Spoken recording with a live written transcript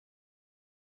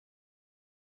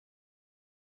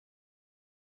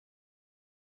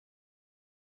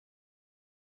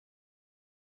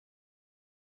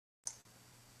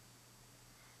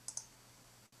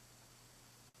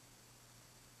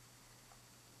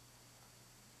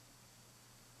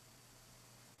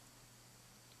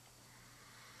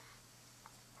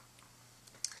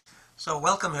So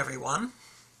welcome everyone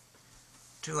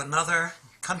to another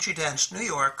Country Dance New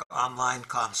York online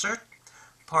concert,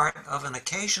 part of an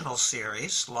occasional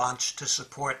series launched to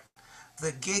support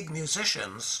the gig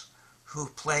musicians who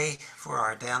play for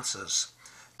our dances.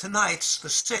 Tonight's, the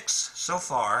sixth so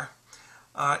far,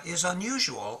 is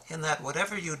unusual in that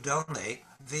whatever you donate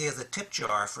via the tip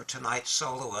jar for tonight's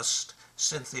soloist,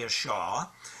 Cynthia Shaw,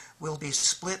 will be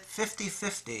split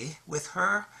 50-50 with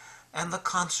her and the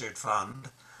concert fund,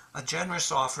 a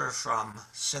generous offer from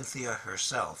Cynthia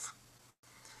herself.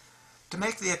 To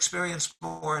make the experience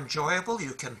more enjoyable,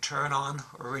 you can turn on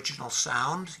original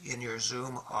sound in your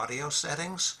Zoom audio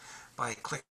settings by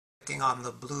clicking on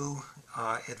the blue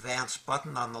Advanced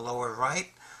button on the lower right.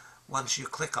 Once you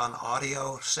click on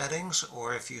audio settings,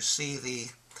 or if you see the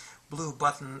blue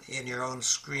button in your own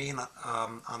screen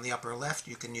on the upper left,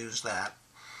 you can use that.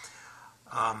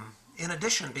 In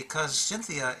addition, because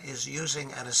Cynthia is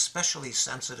using an especially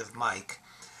sensitive mic,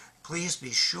 please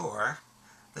be sure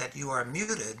that you are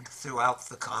muted throughout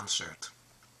the concert.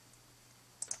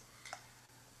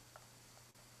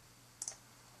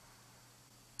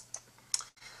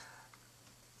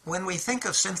 When we think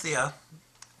of Cynthia,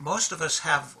 most of us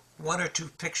have one or two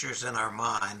pictures in our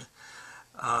mind.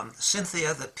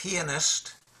 Cynthia, the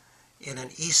pianist in an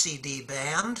ECD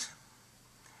band,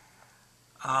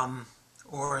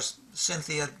 or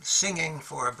Cynthia singing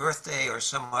for a birthday or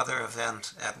some other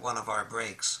event at one of our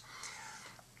breaks.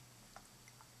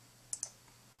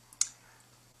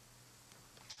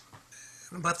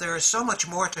 But there is so much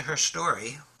more to her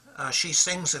story. She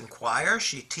sings in choir,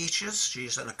 she teaches,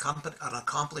 she's an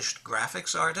accomplished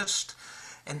graphics artist,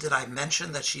 and did I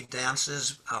mention that she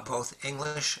dances both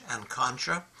English and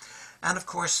contra? And of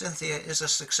course, Cynthia is a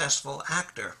successful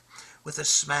actor with a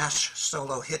smash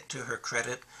solo hit to her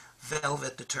credit,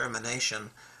 Velvet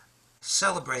Determination,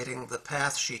 celebrating the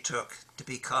path she took to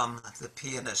become the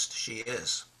pianist she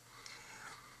is.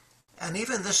 And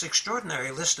even this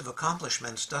extraordinary list of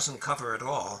accomplishments doesn't cover it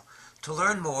all. To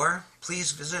learn more,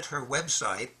 please visit her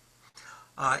website.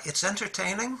 It's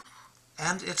entertaining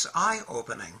and it's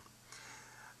eye-opening.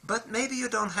 But maybe you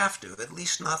don't have to, at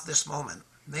least not this moment.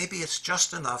 Maybe it's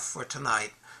just enough for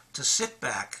tonight to sit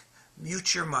back,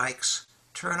 mute your mics,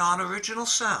 turn on original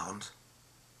sound,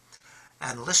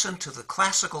 and listen to the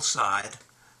classical side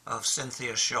of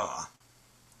Cynthia Shaw.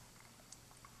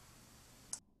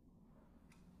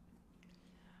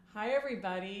 Hi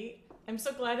everybody. I'm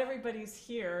so glad everybody's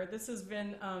here. This has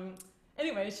been,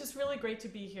 anyway, it's just really great to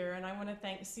be here, and I want to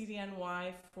thank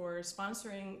CDNY for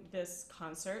sponsoring this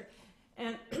concert,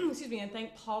 and excuse me, and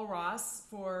thank Paul Ross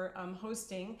for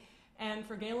hosting, and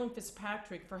for Galen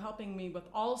Fitzpatrick for helping me with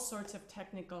all sorts of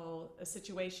technical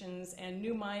situations and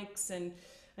new mics and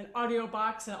an audio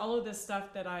box and all of this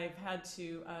stuff that I've had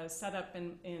to set up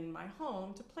in my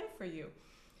home to play for you.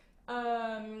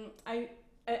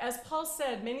 As Paul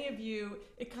said, many of you,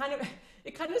 it kind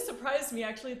of surprised me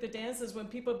actually at the dances when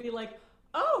people be like,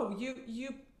 "Oh,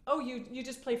 you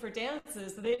just play for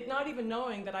dances," they not even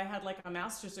knowing that I had like a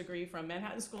master's degree from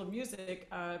Manhattan School of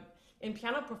Music in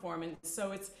piano performance.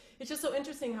 So it's just so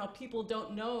interesting how people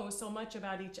don't know so much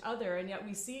about each other, and yet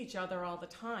we see each other all the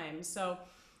time. So.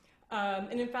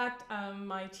 And in fact,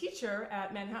 my teacher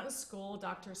at Manhattan School,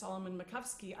 Dr. Solomon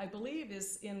Makowski, I believe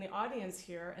is in the audience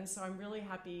here, and so I'm really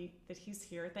happy that he's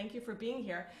here. Thank you for being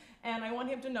here. And I want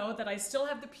him to know that I still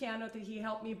have the piano that he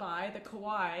helped me buy, the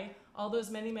Kawai, all those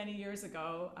many, many years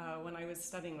ago when I was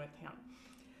studying with him.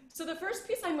 So the first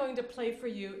piece I'm going to play for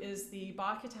you is the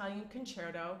Bach Italian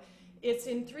Concerto. It's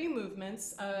in 3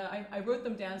 movements. I wrote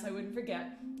them down so I wouldn't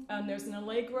forget. There's an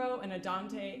Allegro, an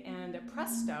Andante, and a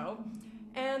Presto.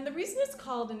 And the reason it's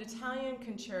called an Italian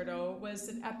concerto was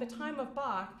that at the time of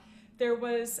Bach, there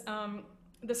was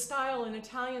the style, an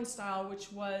Italian style,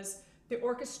 which was the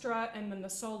orchestra and then the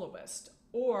soloist.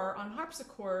 Or on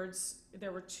harpsichords,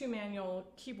 there were 2 manual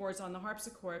keyboards on the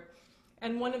harpsichord,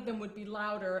 and one of them would be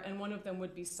louder and one of them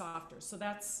would be softer. So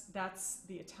that's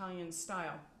the Italian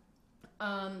style.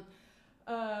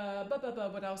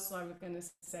 What else I was going to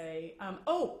say?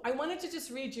 I wanted to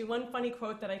just read you one funny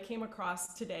quote that I came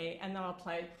across today, and then I'll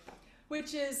play,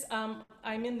 which is,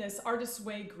 I'm in this Artist's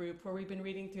Way group where we've been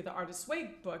reading through the Artist's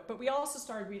Way book, but we also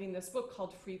started reading this book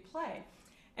called Free Play.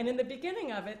 And in the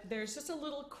beginning of it, there's just a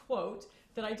little quote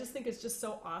that I just think is just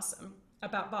so awesome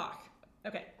about Bach.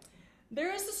 Okay.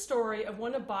 There is the story of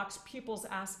one of Bach's pupils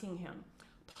asking him,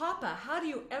 "Papa, how do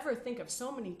you ever think of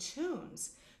so many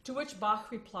tunes?" To which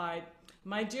Bach replied,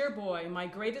 "My dear boy, my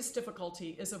greatest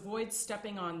difficulty is avoid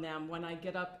stepping on them when I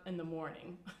get up in the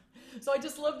morning." So I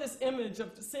just love this image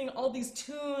of seeing all these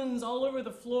tunes all over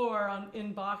the floor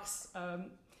in Bach's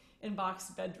in Bach's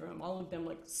bedroom, all of them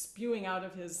like spewing out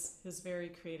of his very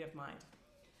creative mind.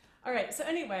 All right, so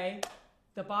anyway,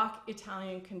 the Bach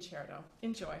Italian Concerto.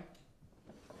 Enjoy.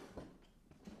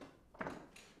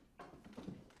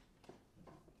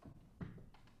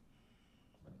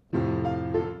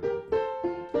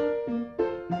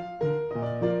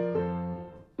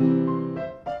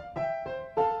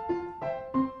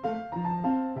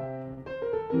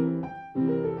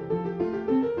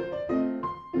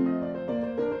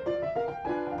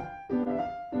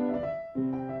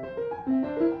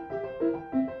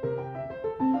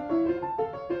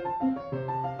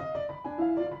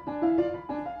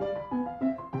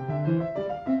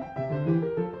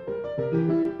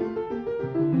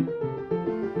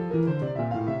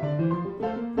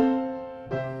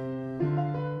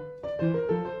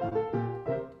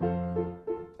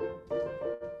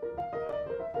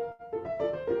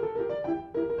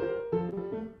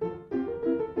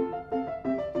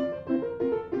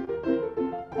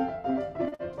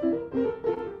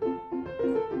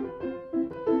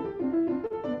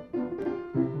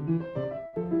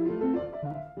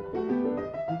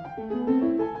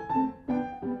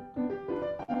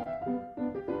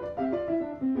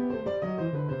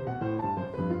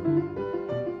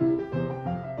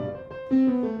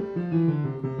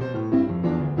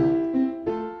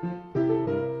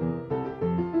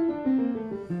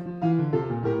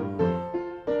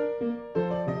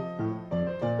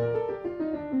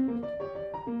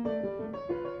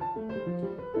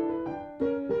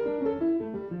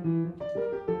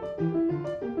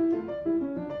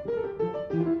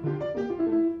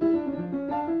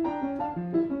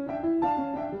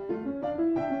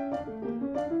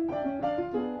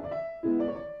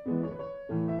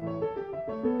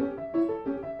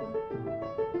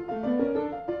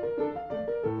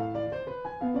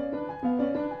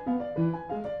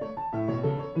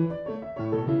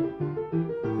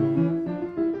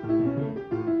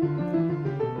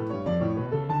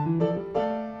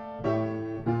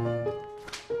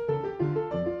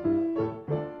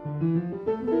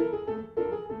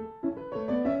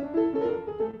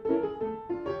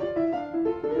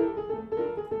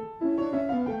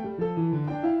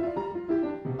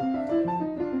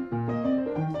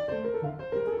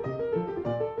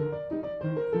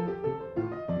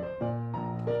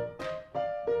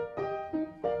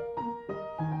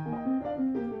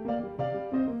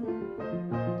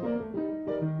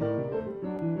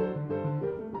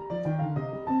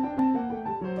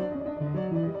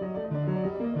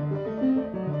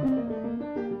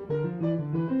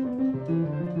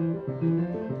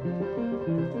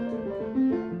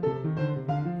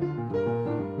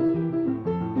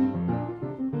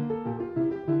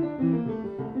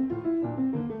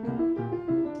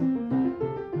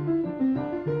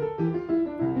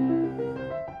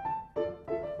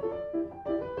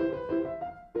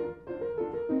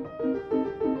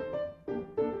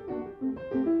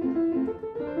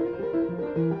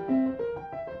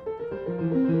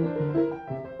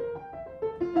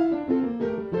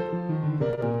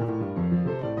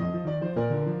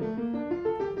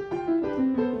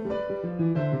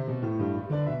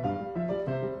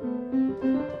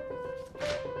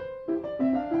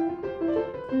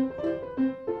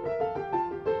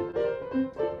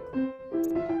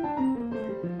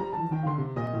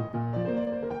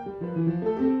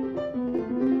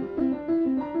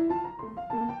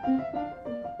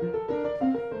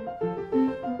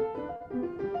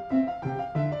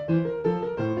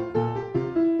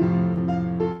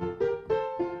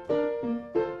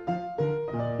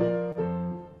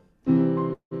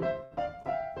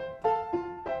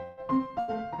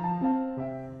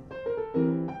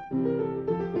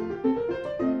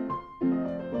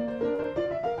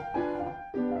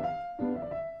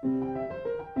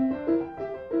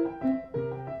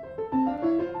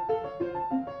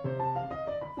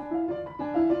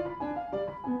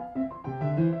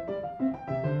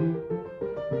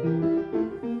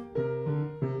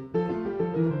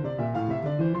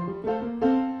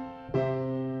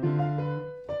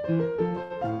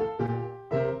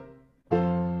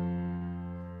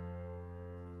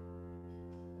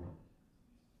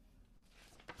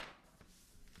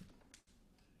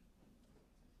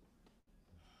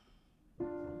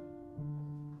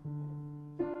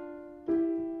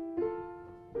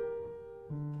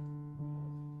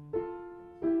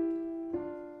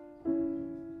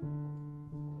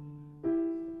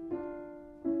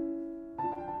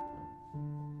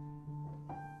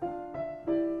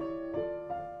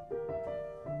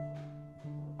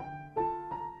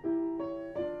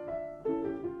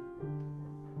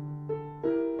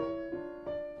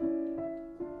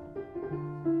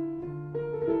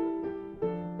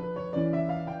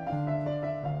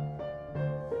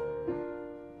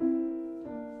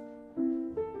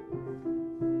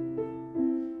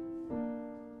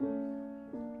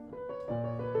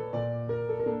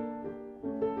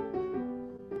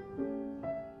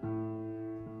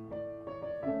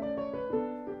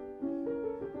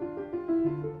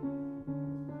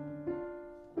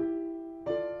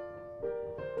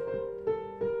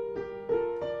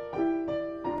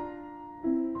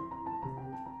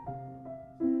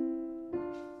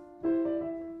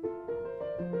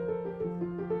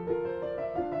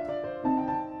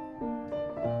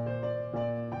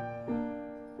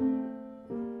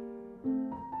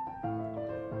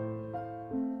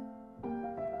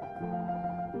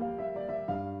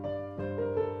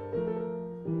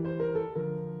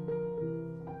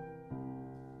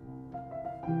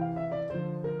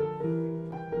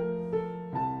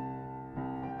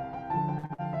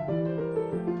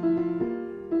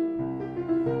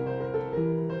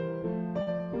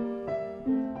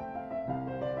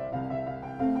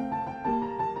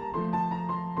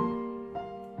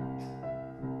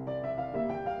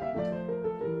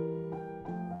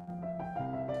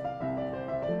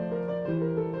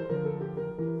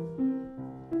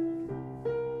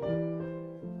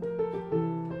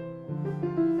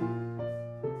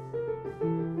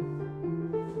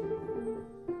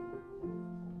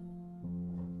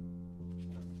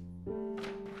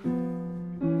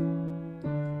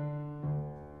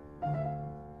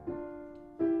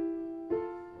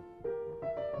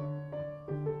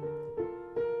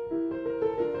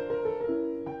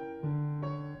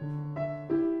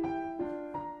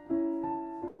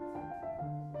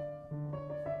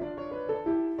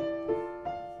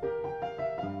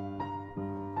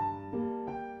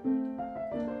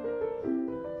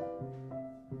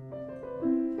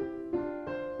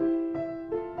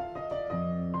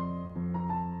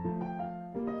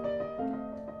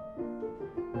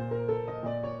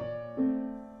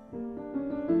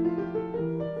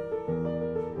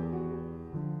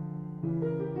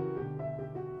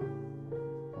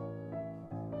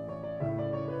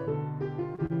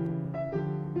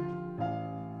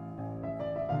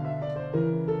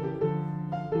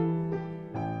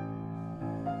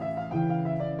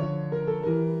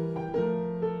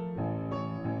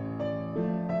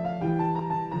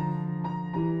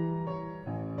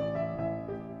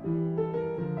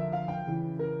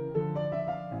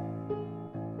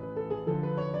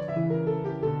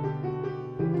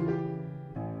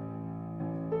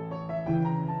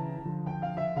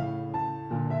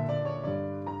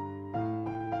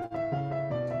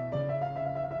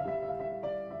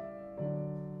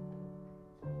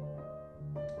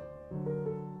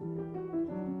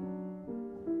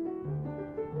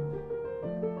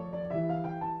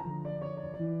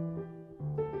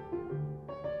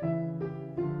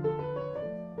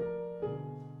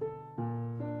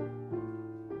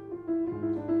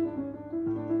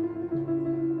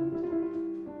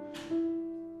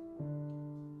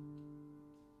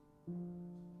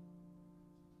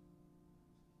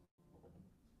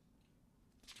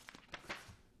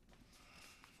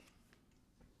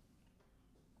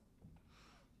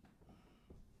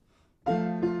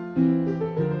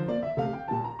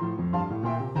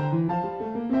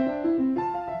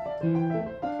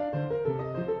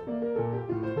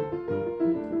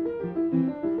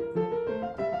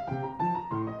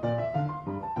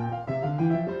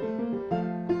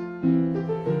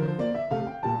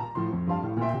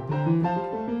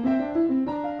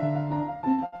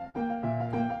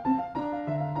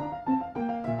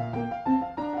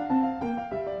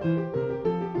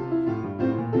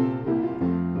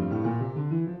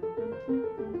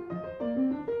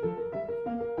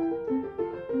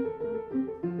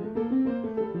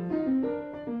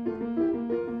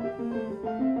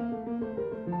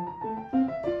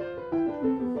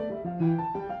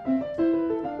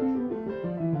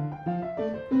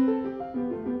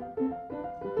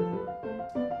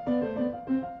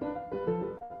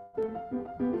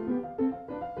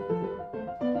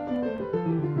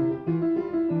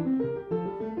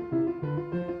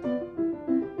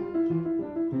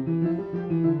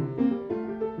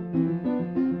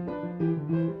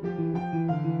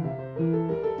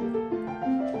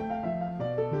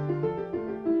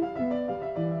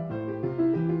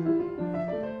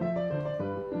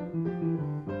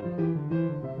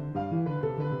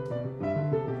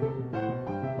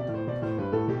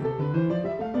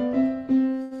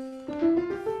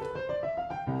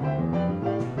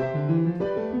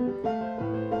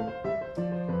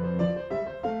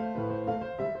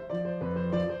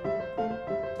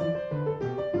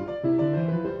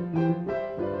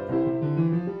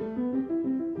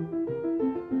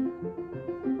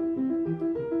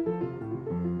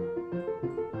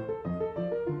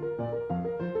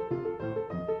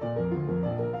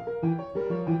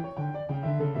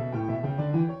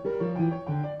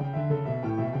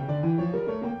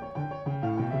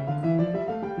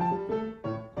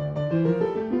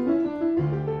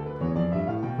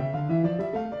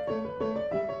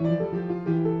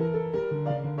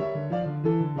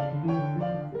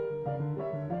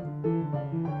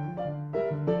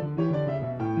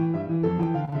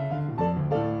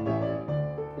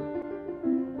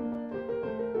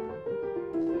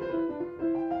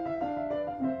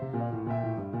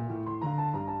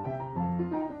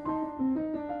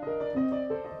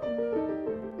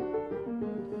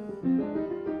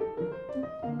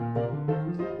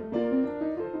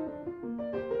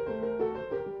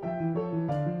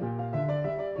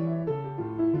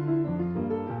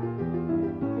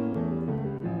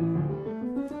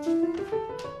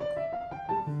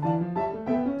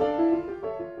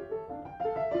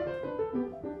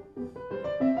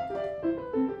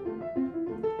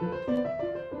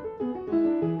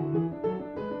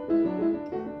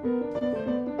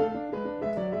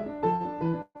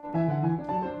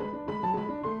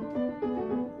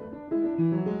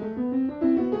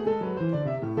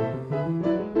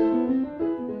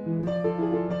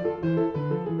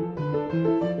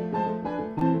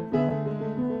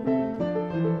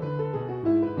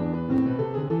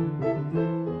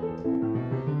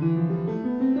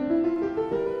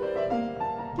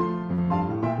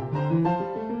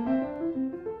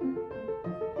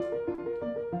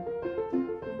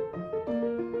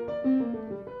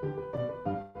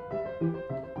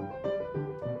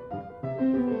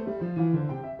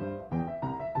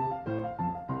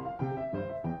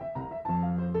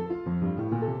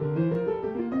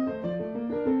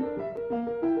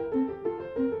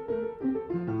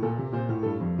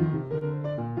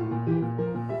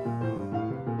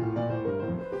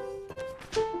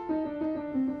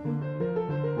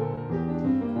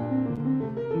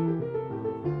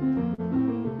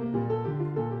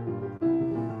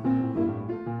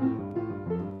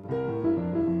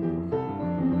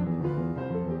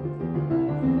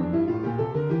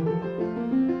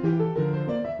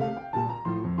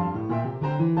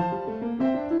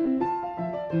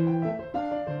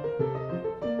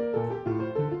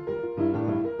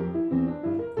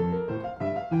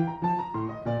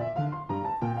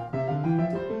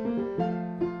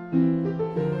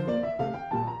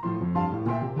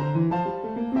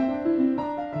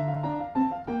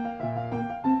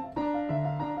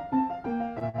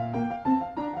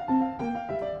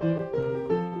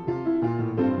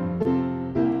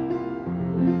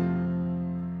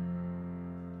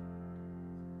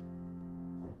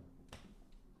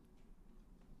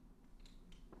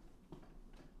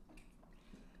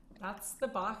 That's the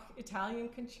Bach Italian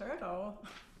Concerto.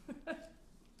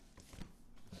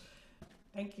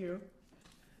 Thank you.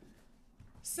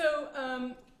 So,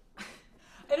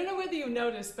 I don't know whether you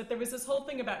noticed, but there was this whole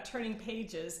thing about turning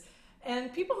pages.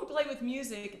 And people who play with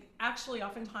music actually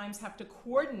oftentimes have to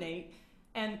coordinate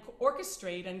and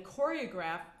orchestrate and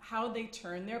choreograph how they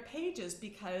turn their pages,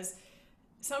 because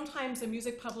sometimes the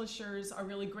music publishers are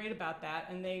really great about that,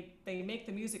 and they make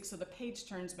the music so the page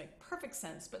turns make perfect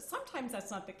sense, but sometimes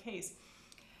that's not the case.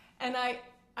 And I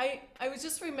was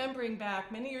just remembering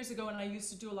back many years ago when I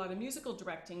used to do a lot of musical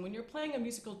directing. When you're playing a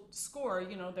musical score,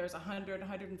 you know, there's 100,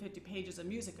 150 pages of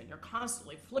music, and you're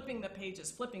constantly flipping the pages,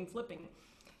 flipping.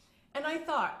 And I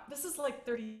thought, this is like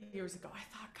 30 years ago, I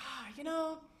thought, God, you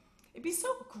know, it'd be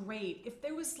so great if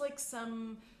there was like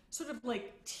some sort of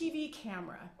like TV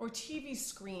camera or TV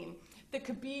screen that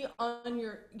could be on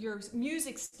your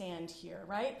music stand here,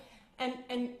 right?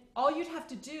 And all you'd have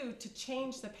to do to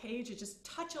change the page is just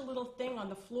touch a little thing on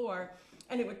the floor,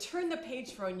 and it would turn the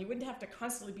page for you, and you wouldn't have to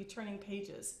constantly be turning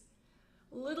pages.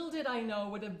 Little did I know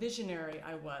what a visionary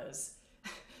I was.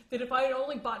 That if I had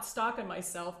only bought stock in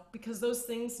myself, because those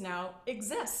things now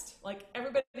exist, like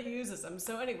everybody uses them.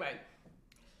 So anyway,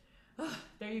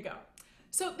 there you go.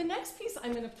 So the next piece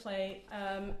I'm going to play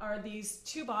are these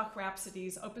two Bach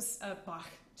Rhapsodies,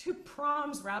 two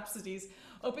Brahms Rhapsodies,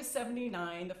 Opus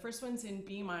 79. The first one's in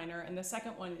B minor, and the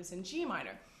second one is in G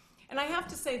minor. And I have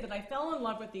to say that I fell in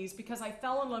love with these because I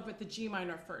fell in love with the G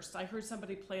minor first. I heard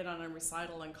somebody play it on a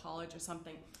recital in college or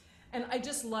something, and I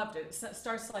just loved it. It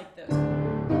starts like this.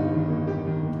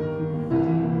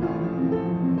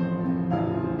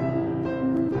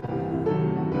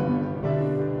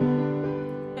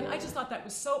 That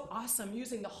was so awesome,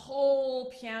 using the whole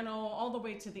piano all the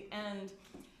way to the end.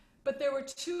 But there were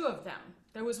two of them.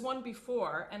 There was one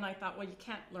before, and I thought, well, you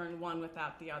can't learn one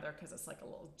without the other because it's like a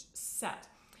little set.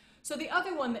 So the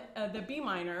other one, the B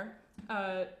minor,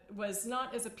 was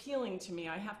not as appealing to me,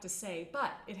 I have to say,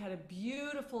 but it had a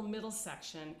beautiful middle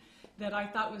section that I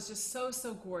thought was just so,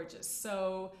 so gorgeous.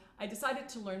 So I decided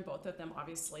to learn both of them,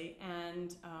 obviously,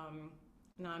 and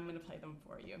now I'm going to play them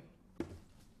for you.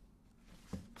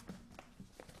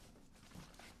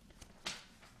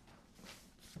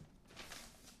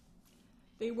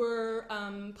 They were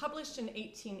published in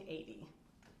 1880.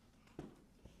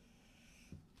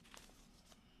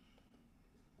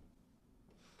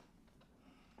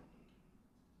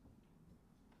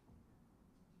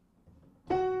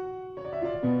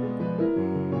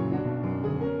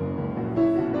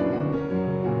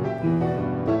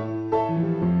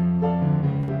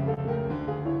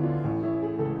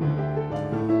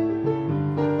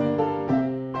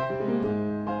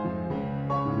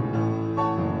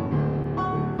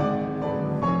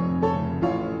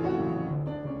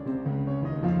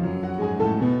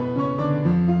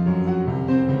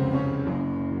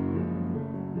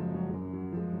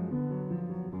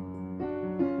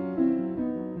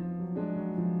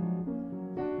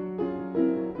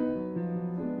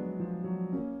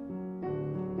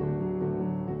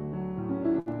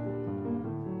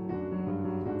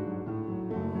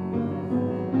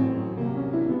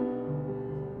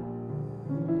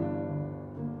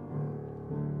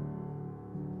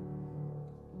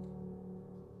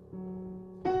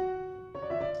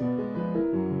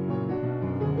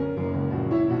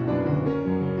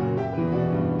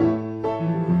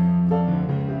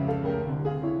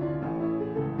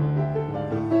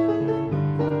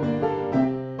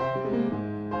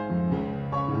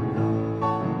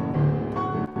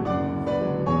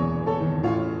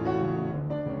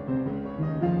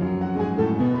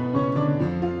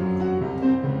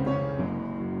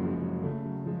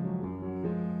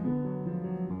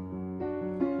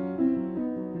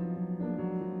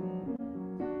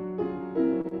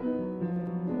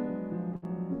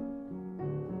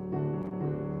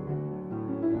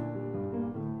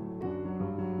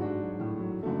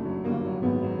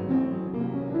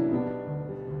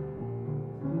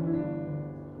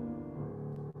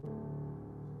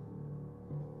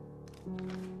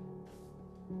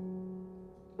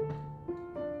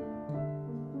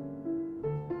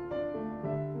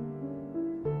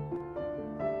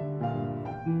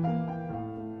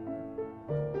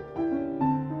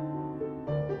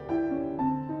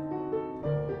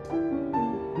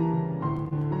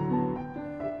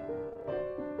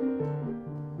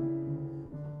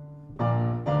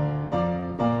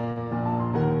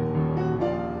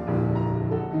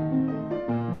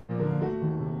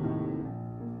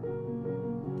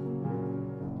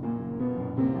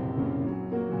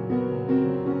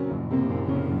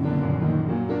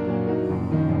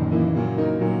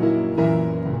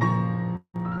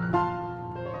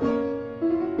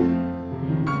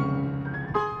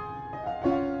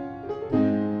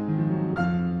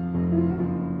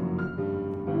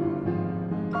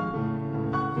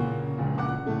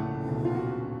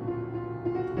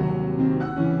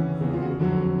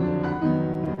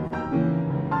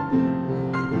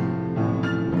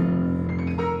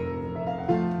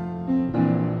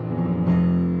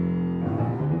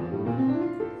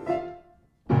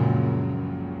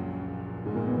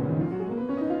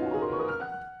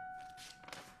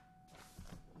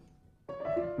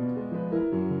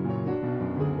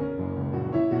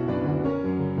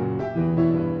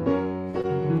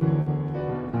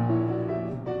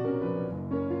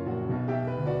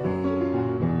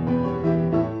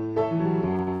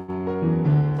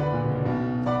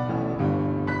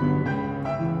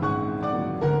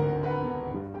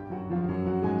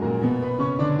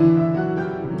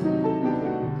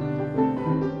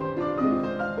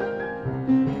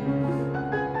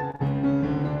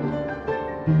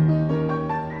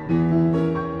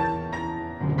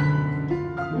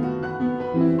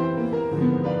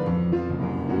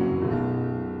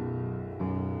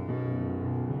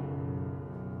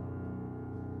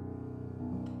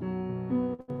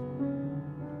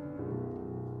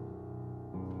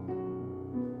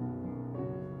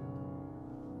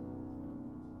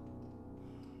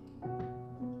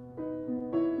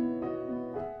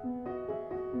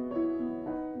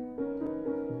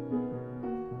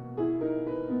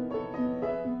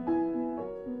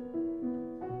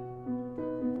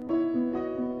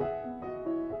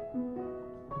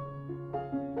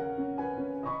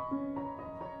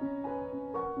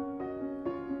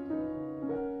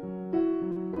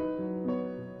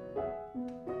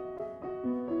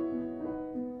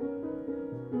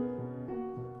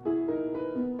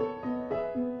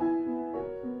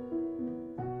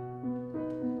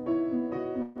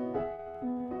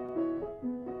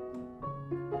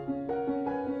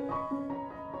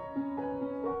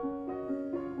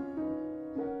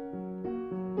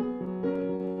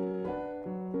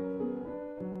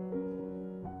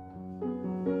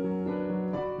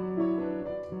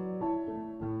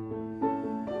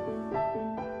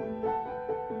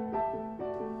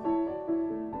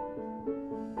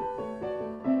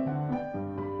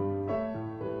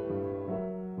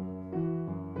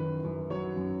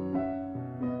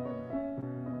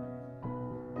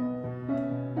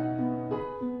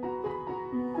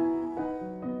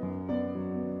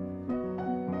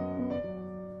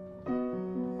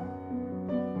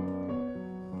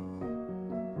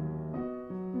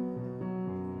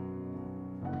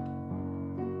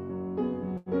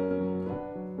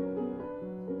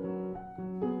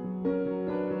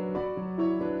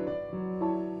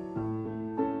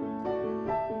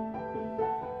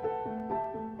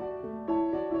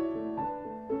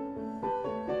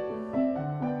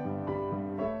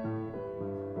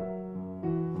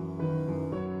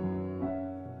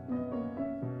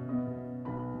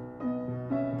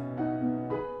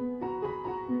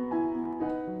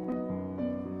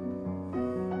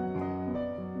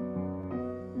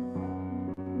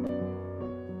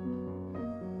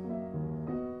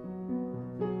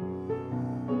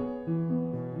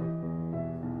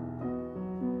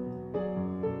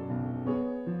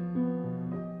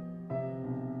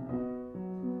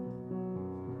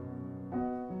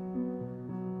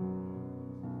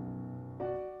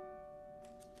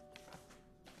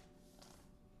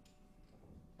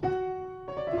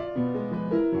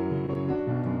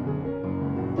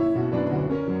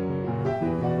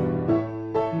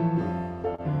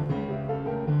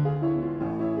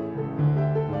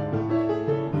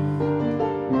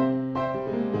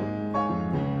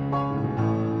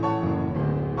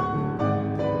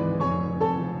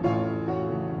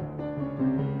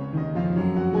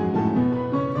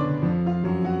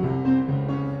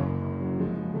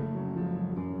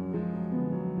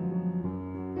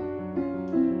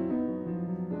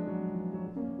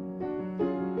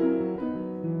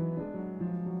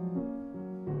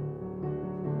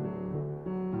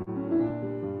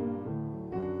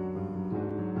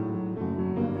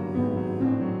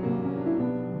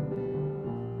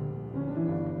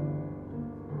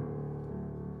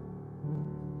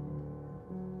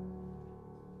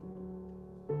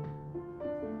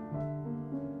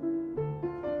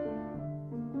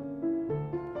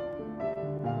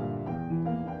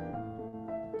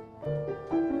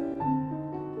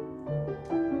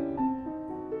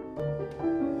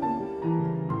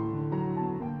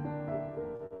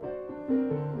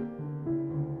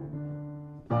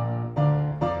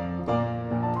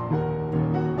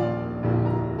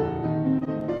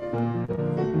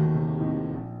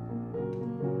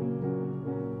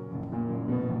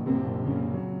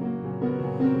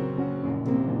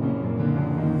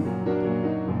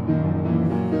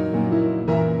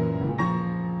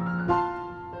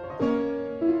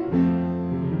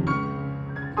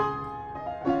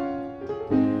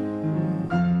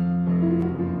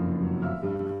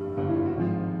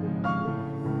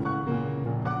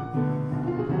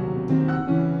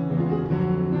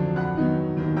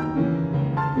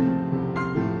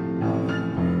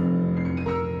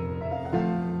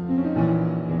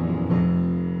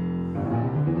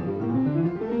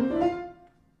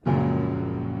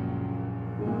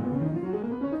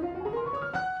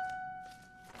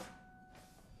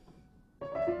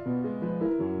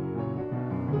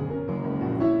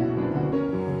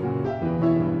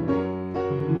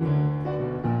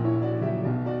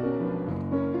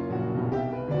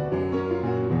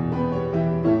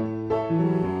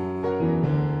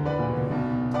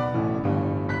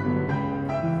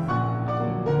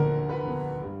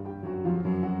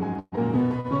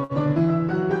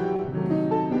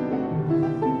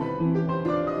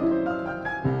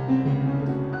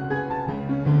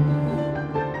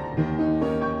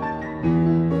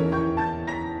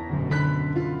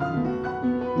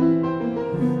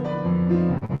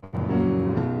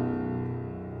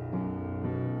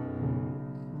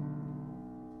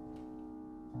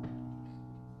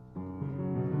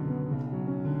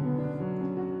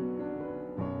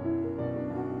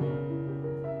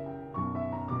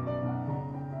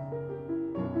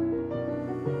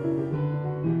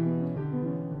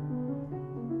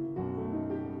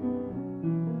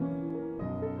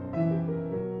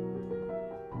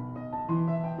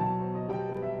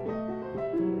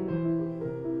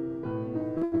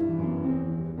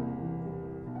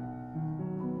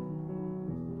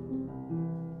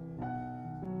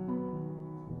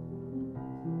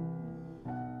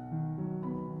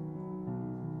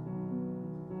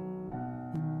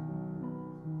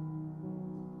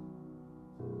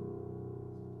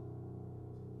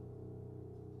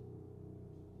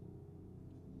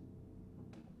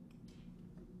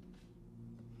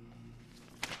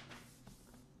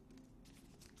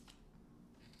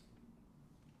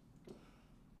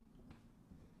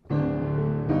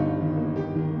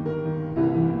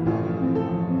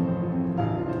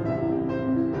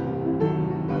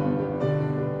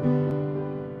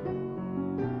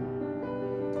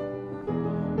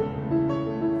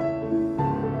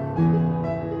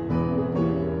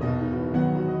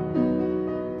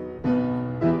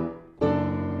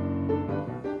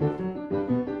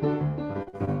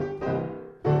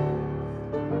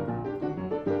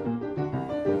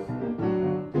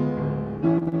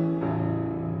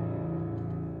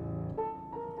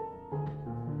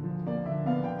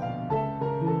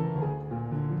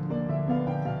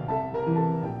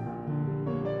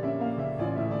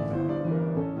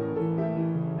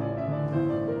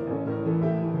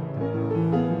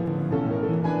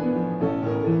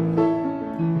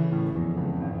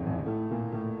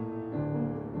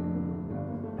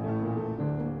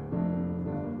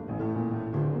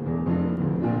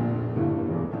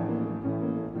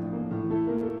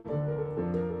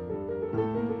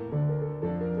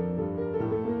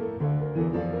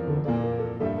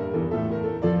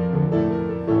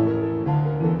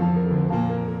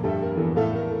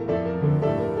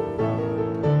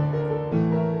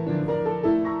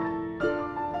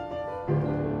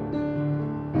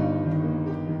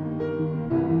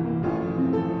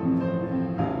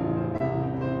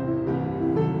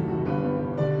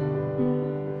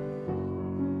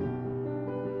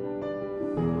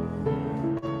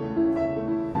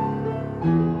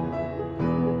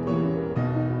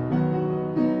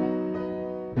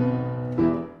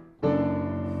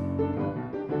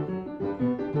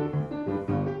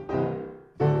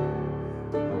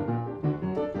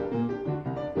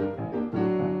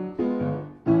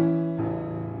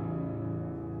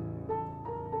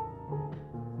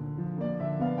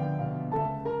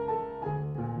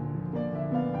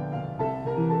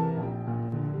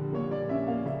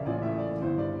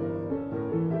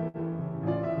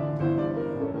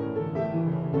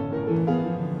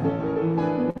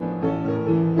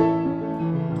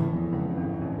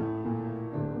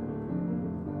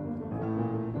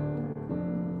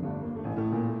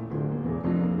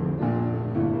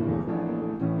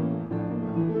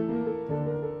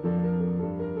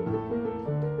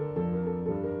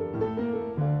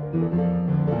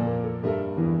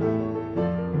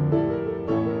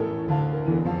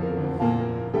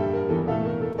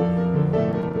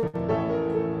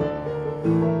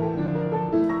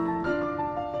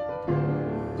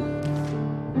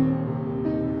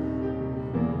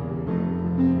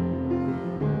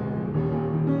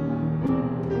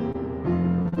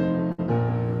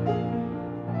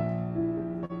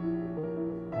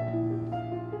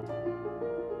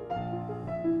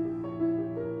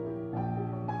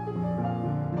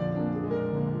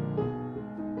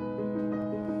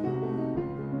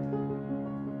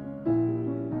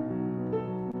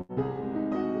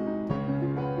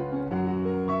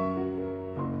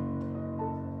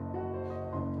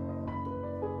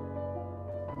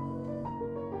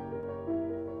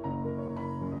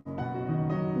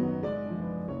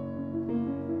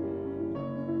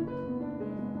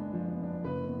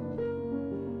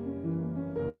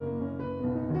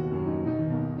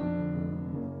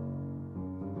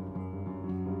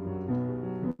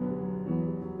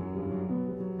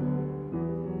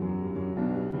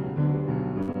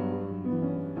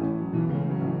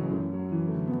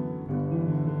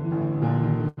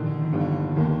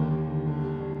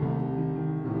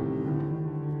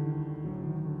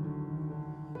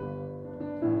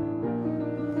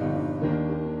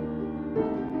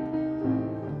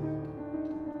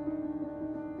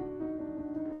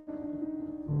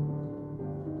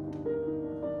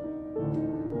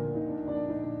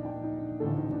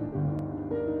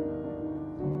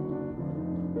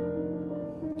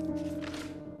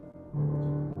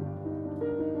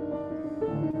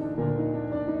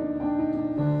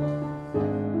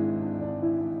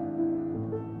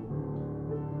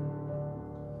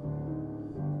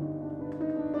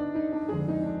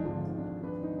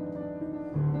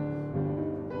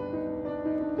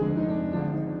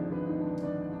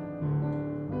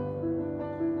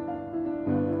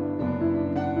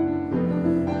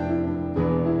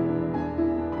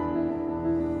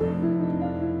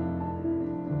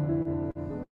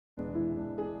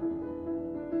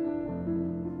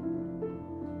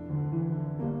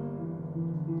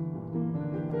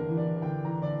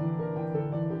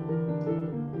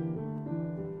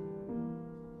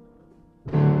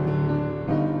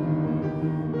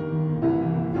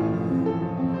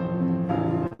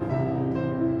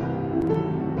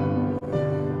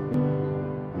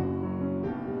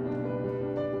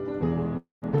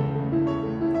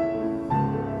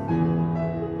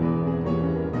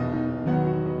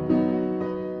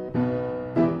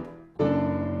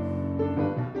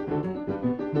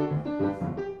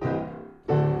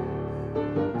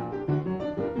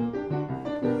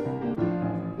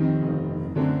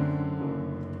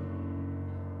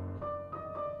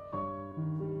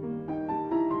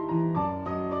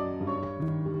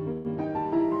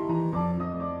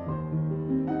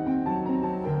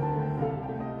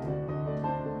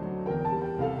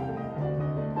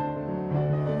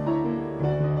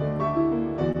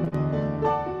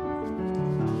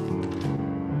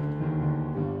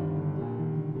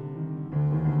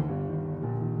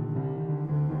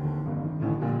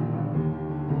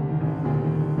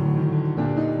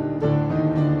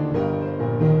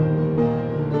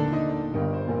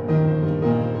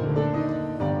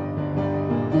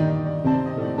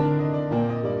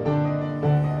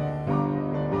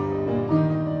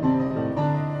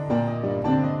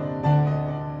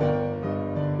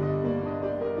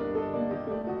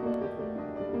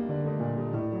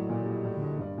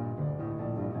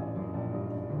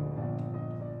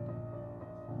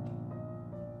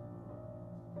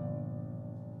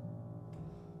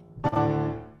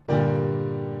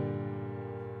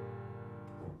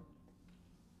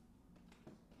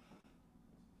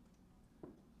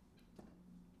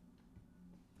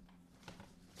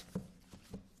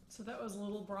 So that was a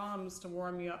little Brahms to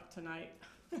warm me up tonight.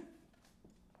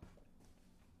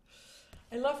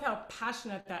 I love how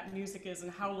passionate that music is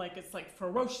and how like it's like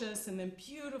ferocious and then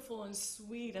beautiful and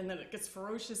sweet and then it gets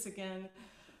ferocious again.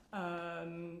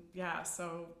 Yeah,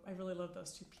 so I really love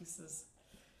those two pieces.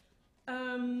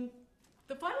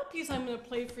 The final piece I'm going to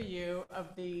play for you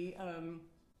of the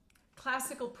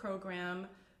classical program,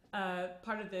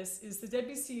 part of this, is the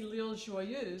Debussy L'Île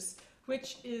Joyeuse,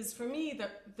 which is for me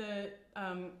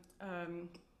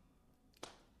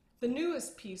the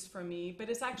newest piece for me, but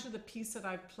it's actually the piece that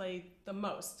I've played the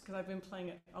most because I've been playing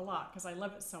it a lot because I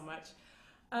love it so much.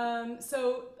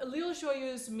 So L'Île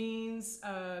Joyeuse means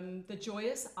the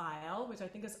joyous isle, which I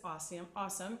think is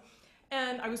awesome.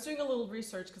 And I was doing a little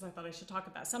research because I thought I should talk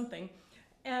about something.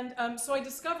 And so I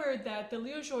discovered that the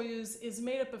L'Île Joyeuse is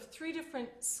made up of 3 different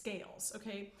scales,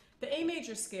 okay? The A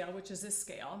major scale, which is this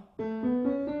scale.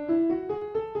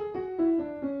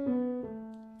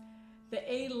 The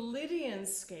A Lydian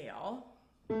scale,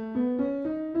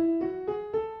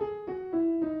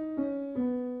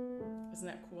 isn't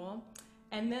that cool?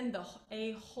 And then the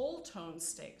A whole tone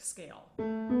scale.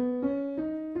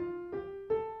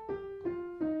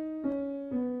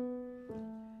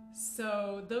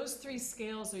 So those 3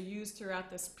 scales are used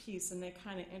throughout this piece and they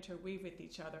kind of interweave with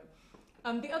each other.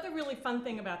 The other really fun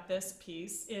thing about this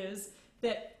piece is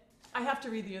that I have to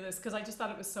read you this because I just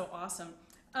thought it was so awesome.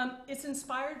 It's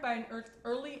inspired by an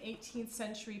early 18th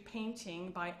century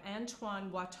painting by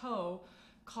Antoine Watteau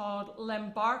called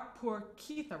L'Embarque pour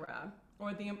Kythera,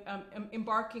 or the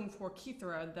Embarking for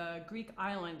Kythera, the Greek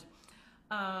island.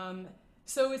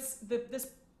 So it's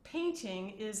this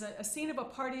painting is a scene of a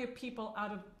party of people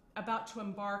about to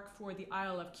embark for the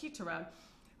Isle of Kythera,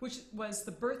 which was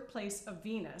the birthplace of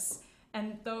Venus.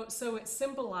 And so it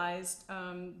symbolized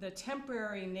the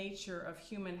temporary nature of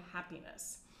human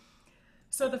happiness.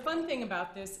 So the fun thing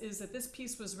about this is that this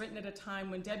piece was written at a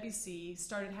time when Debussy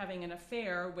started having an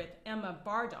affair with Emma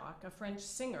Bardock, a French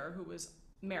singer who was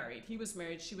married. He was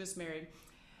married, she was married.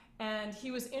 And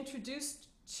she was introduced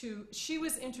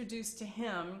to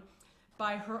him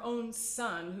by her own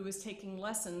son who was taking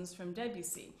lessons from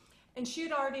Debussy. And she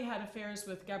had already had affairs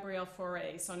with Gabriel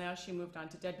Fauré, so now she moved on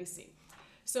to Debussy.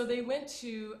 So they went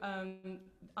on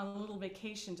a little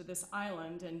vacation to this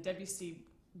island, and Debussy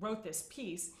wrote this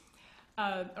piece.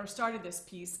 Or started this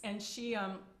piece, and she,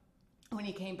 when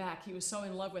he came back, he was so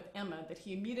in love with Emma that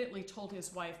he immediately told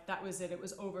his wife that was it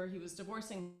was over, he was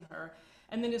divorcing her.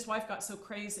 And then his wife got so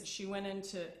crazed that she went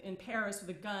in Paris with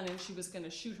a gun and she was going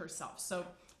to shoot herself. So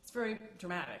it's very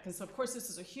dramatic. And so of course this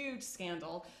is a huge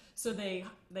scandal. So they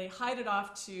hide it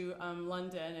off to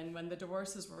London, and when the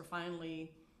divorces were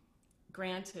finally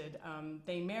granted,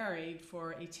 they married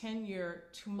for a 10-year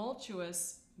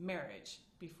tumultuous marriage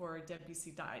before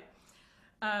Debussy died.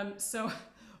 So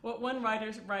what one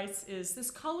writer writes is, this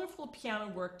colorful piano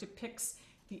work depicts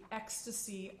the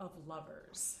ecstasy of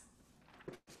lovers.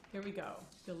 Here we go,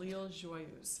 the L'Île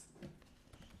Joyeuse.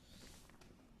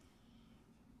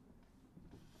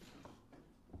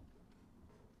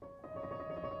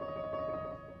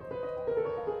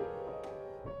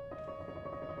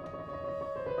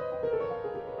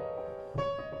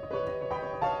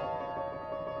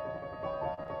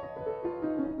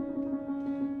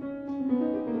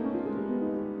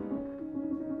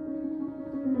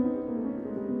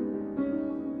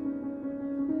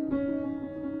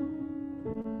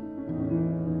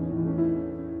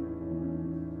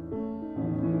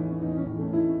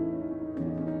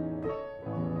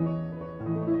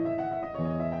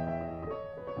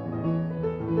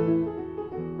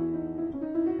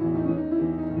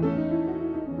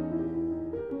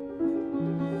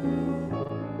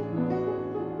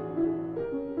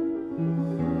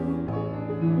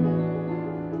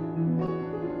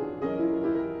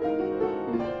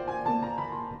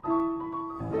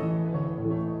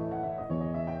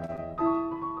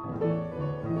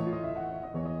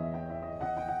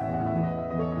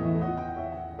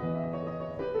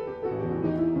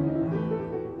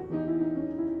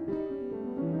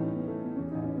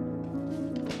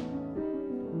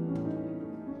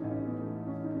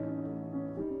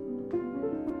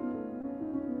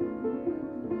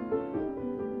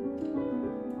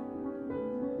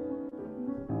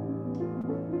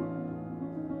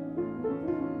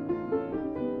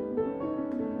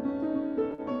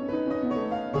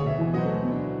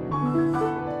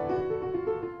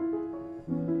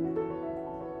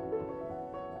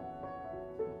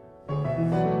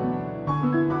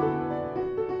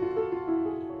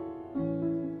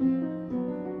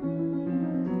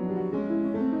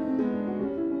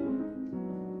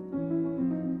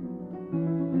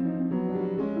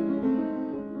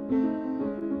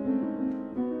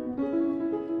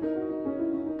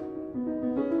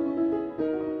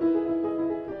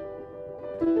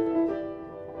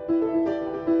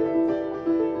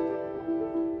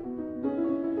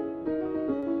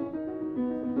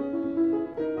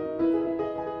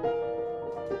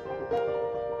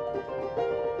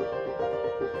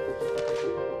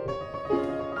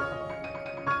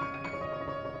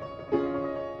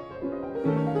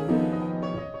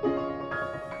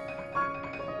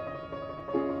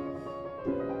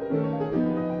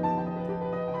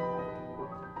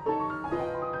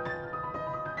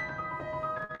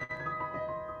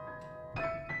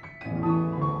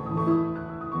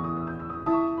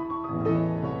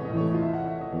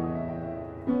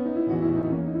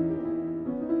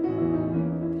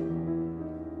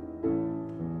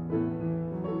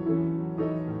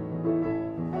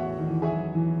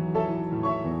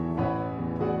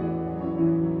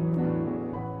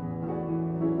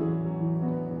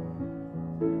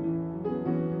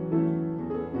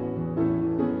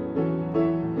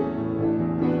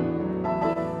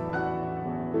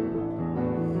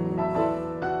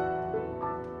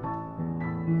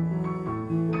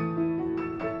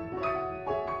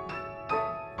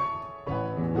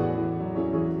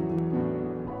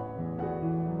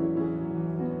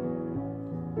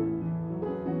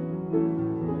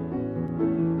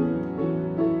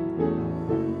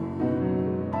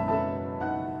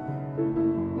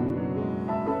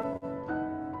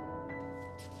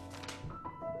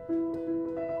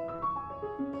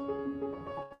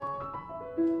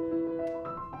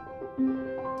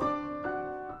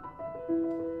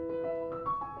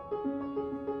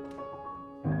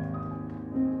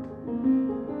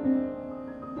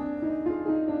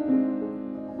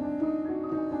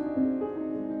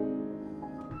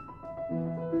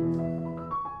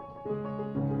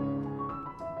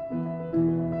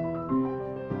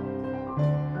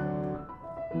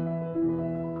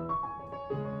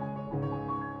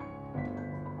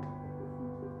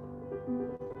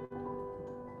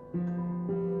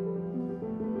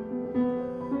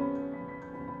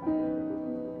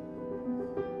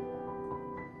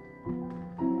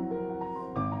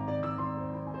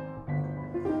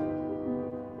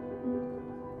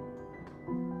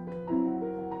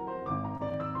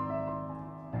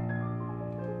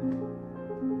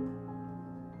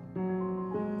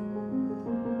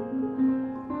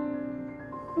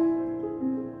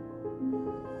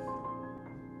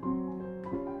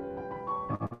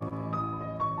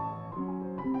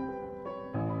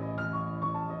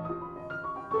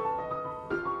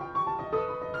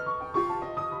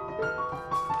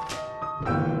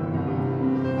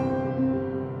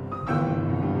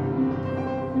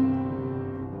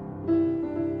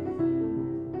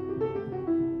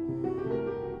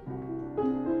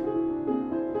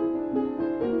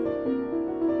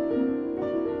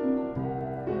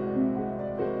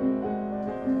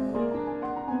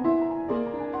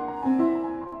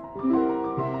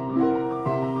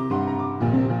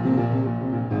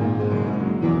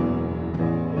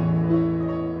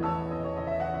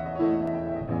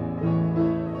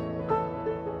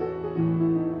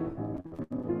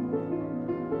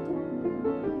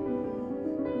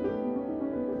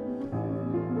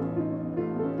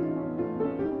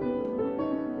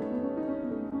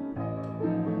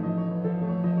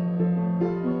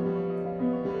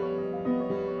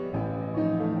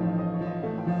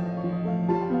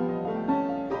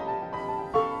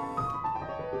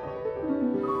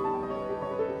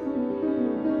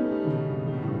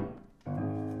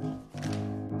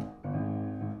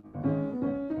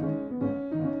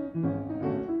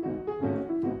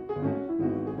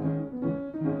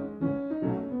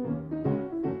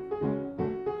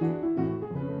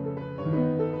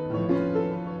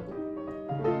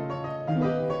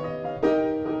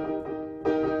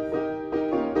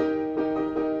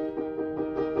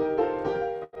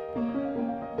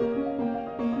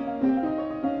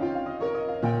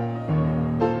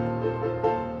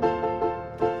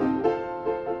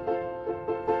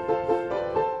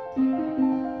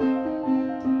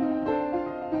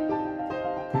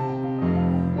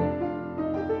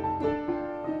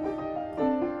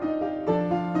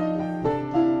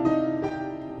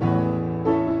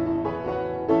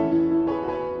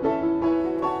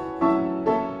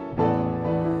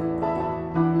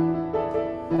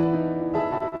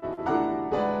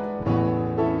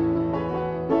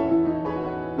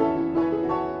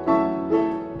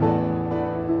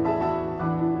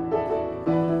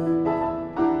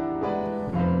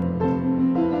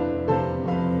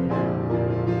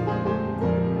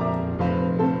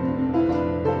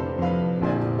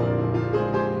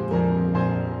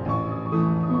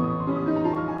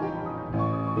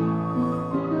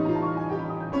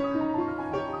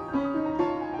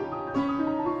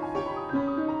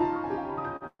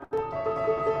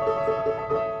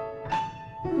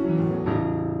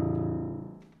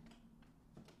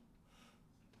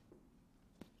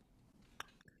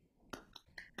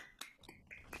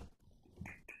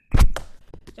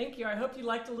 Thank you. I hope you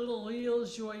liked a little L'Île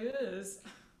Joyeuse.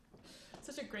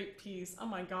 Such a great piece. Oh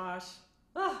my gosh.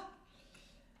 Ah.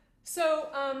 So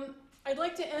I'd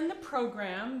like to end the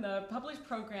program, the published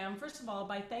program, first of all,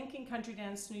 by thanking Country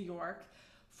Dance New York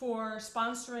for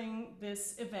sponsoring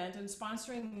this event and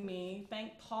sponsoring me.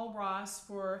 Thank Paul Ross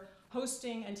for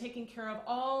hosting and taking care of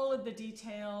all of the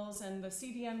details and the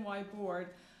CDNY board.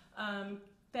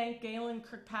 Thank Galen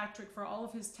Kirkpatrick for all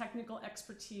of his technical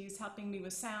expertise, helping me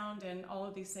with sound and all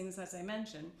of these things, as I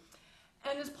mentioned.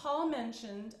 And as Paul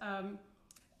mentioned,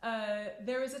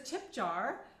 there is a tip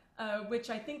jar, which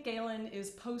I think Galen is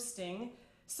posting.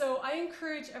 So I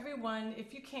encourage everyone,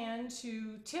 if you can,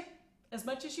 to tip as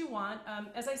much as you want.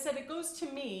 As I said, it goes to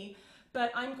me,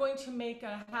 but I'm going to make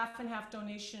a half and half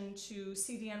donation to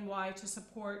CDNY to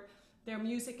support their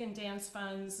music and dance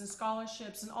funds and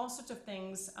scholarships and all sorts of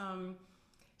things.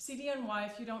 CDNY,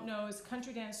 if you don't know, is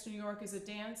Country Dance New York, is a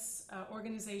dance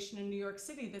organization in New York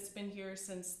City that's been here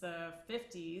since the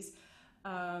 50s,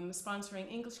 sponsoring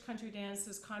English country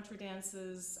dances, contra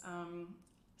dances.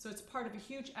 So it's part of a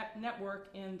huge network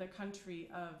in the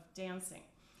country of dancing.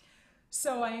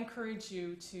 So I encourage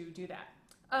you to do that.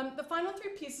 The final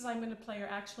three pieces I'm going to play are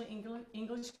actually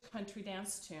English country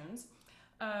dance tunes.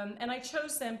 And I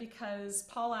chose them because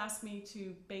Paul asked me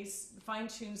to find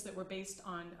tunes that were based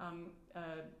on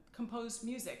composed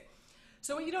music.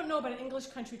 So what you don't know about English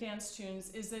country dance tunes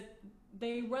is that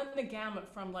they run the gamut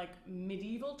from like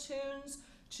medieval tunes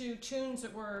to tunes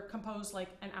that were composed like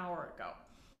an hour ago.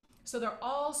 So there are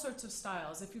all sorts of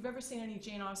styles. If you've ever seen any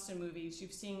Jane Austen movies,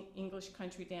 you've seen English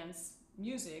country dance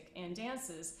music and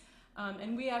dances.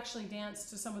 And we actually dance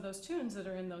to some of those tunes that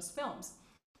are in those films.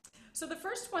 So the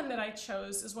first one that I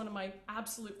chose is one of my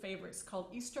absolute favorites called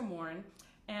Easter Morn,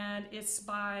 and it's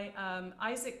by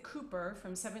Isaac Cooper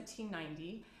from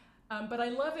 1790. But I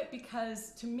love it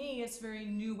because to me it's very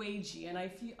new agey, and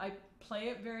I play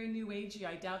it very new agey.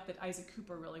 I doubt that Isaac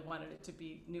Cooper really wanted it to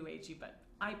be new agey, but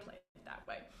I play it that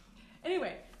way.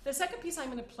 Anyway, the second piece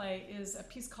I'm going to play is a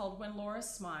piece called When Laura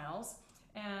Smiles,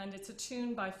 and it's a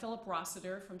tune by Philip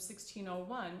Rossiter from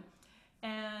 1601.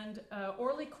 And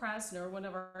Orly Krasner, one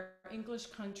of our English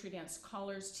country dance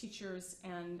scholars, teachers,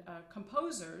 and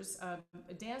composers,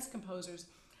 dance composers,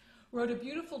 wrote a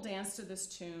beautiful dance to this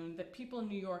tune that people in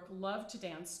New York love to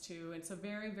dance to. It's a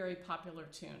very, very popular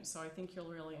tune, so I think you'll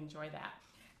really enjoy that.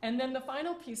 And then the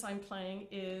final piece I'm playing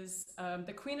is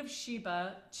The Queen of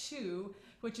Sheba 2,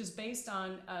 which is based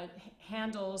on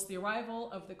Handel's The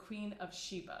Arrival of the Queen of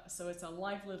Sheba. So it's a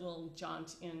lively little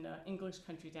jaunt in English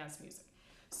country dance music.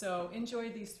 So enjoy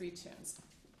these three tunes.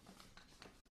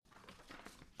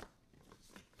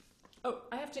 Oh,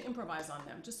 I have to improvise on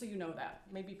them, just so you know that.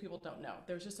 Maybe people don't know.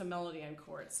 There's just a melody and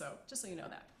chords, so just so you know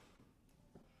that.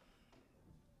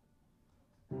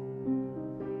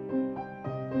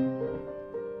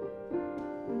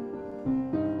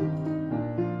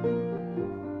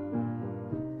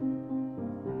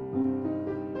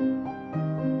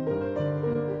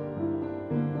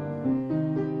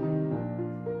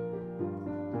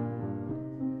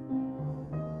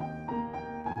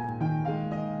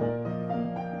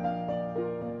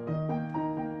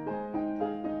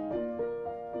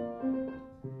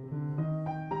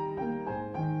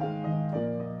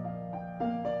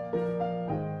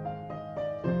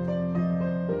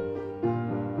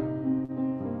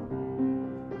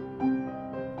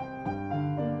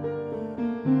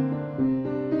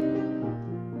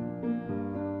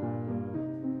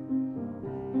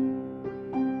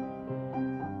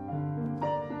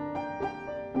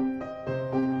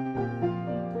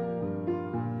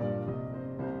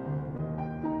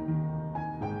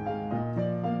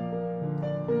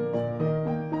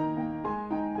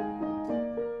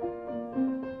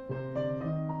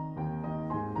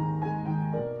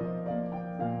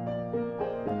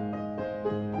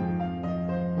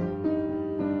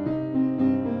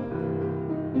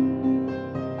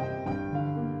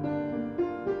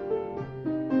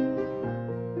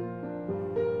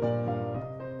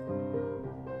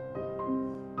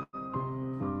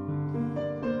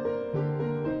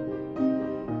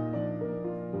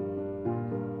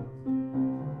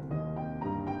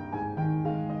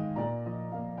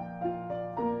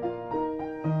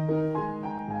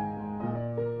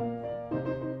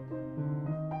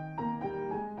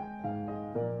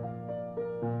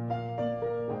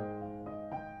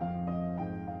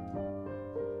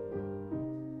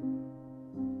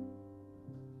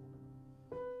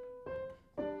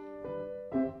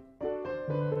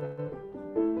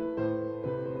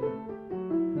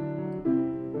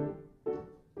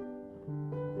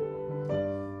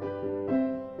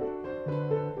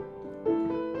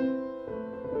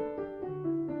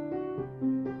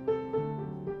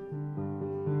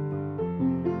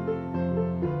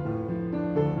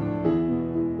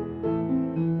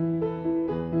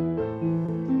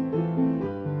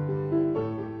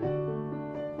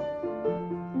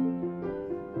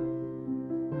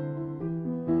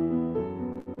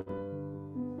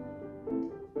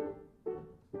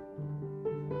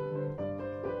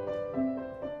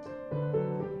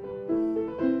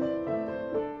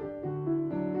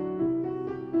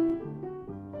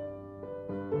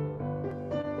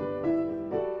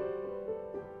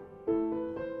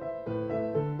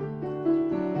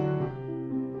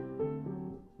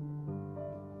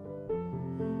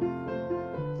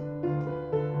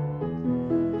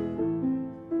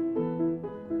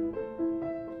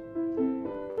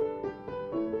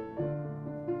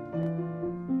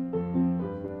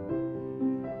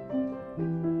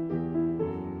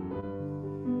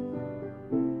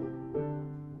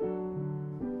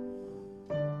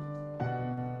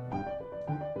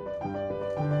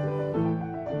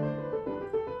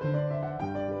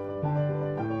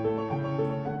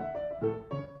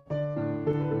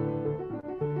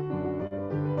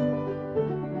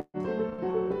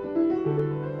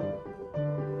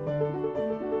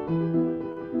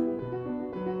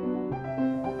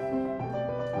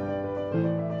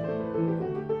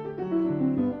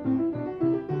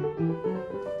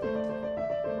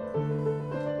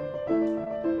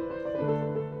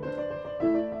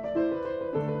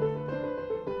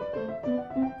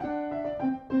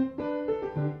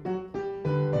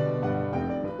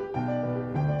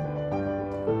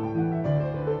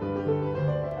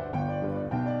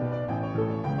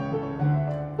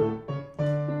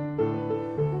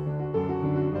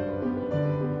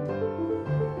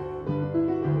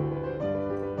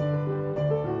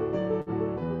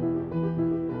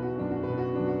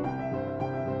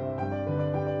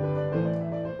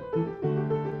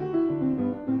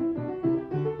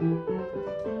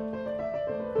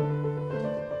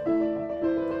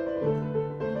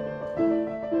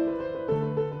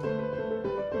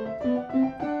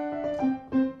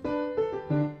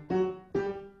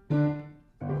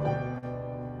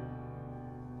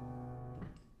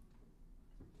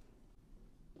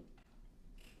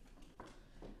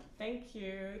 Thank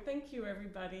you. Thank you,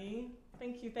 everybody.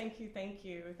 Thank you, thank you, thank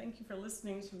you. Thank you for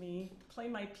listening to me play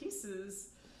my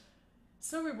pieces.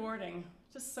 So rewarding.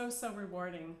 Just so, so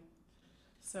rewarding.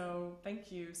 So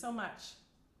thank you so much.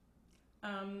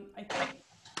 I think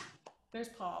there's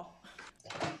Paul.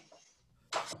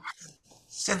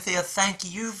 Cynthia,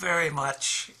 thank you very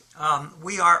much.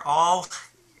 We are all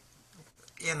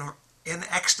in in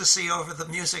ecstasy over the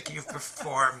music you've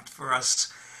performed for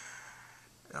us.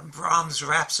 Brahms'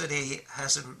 Rhapsody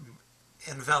has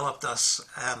enveloped us,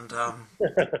 and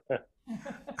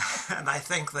I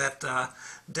think that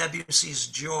Debussy's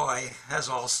Joy has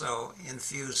also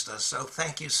infused us. So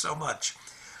thank you so much.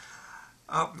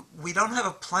 We don't have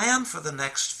a plan for the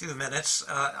next few minutes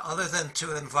other than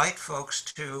to invite folks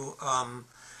to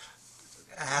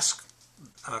ask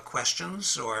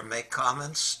questions or make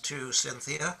comments to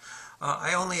Cynthia.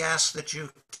 I only ask that you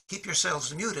keep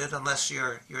yourselves muted unless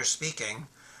you're speaking,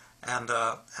 and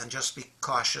just be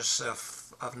cautious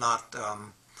of not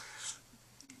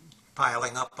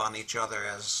piling up on each other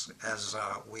as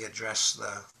we address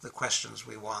the questions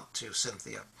we want to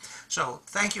Cynthia. So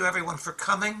thank you everyone for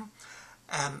coming,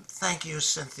 and thank you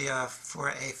Cynthia for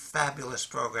a fabulous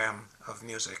program of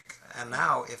music. And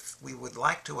now if we would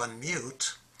like to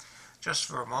unmute just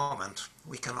for a moment,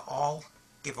 we can all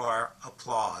give our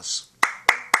applause.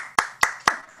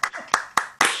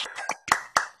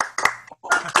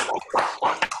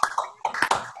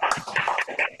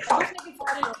 I wish I could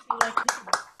add it to like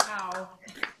wow,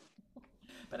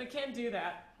 but I can't do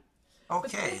that.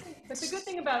 Okay. But the good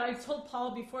thing about, I told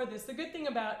Paul before this, the good thing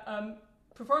about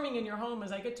performing in your home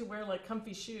is I get to wear like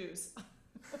comfy shoes.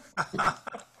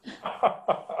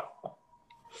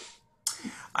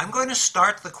 I'm going to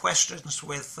start the questions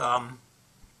with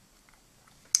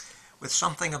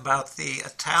something about the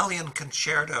Italian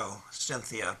concerto,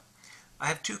 Cynthia. I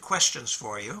have two questions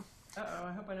for you. Uh-oh,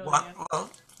 I hope I know the One, answer. well,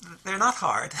 they're not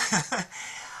hard.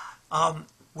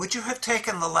 Would you have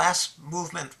taken the last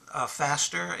movement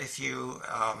faster if you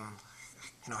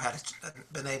had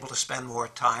been able to spend more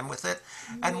time with it?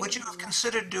 And would you have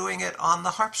considered doing it on the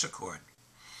harpsichord?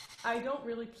 I don't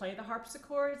really play the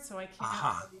harpsichord, so I can't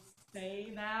Aha. really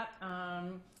say that.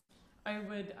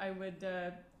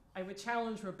 I would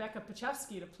challenge Rebecca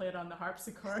Pachevsky to play it on the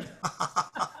harpsichord.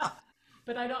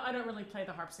 But I don't really play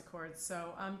the harpsichord,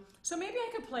 so maybe I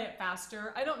could play it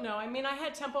faster. I don't know. I mean, I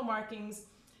had tempo markings.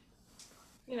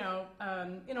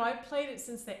 I've played it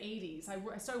since the '80s.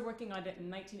 I started working on it in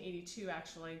 1982,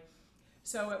 actually.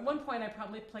 So at one point, I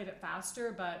probably played it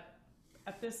faster, but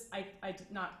at this, I did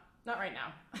not right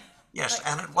now. Yes, But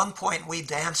and at one point we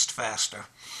danced faster.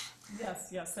 yes,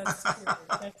 that's true.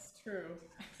 That's true.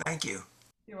 Thank you.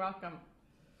 You're welcome.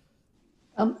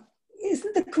 Um,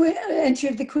 isn't the Queen, Entry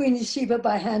of the Queen of Sheba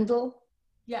by Handel?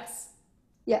 Yes.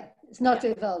 Yeah, it's not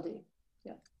Yeah. Vivaldi.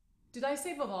 Yeah. Did I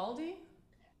say Vivaldi?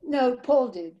 No, Paul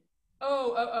did.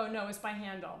 Oh, no, it's by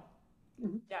Handel.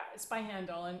 Mhm. Yeah, it's by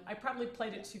Handel, and I probably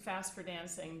played it too fast for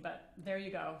dancing, but there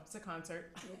you go. It's a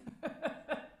concert.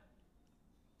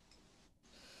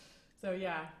 So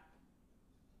yeah.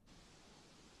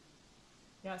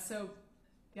 Yeah, so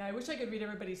yeah, I wish I could read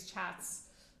everybody's chats.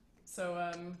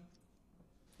 So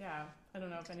yeah, I don't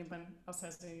know if anyone else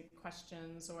has any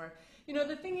questions, or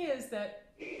the thing is that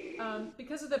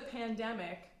because of the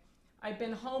pandemic, I've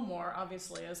been home more,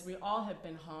 obviously, as we all have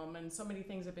been home, and so many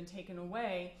things have been taken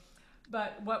away.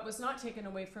 But what was not taken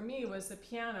away from me was the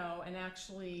piano, and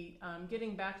actually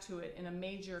getting back to it in a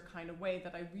major kind of way,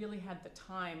 that I really had the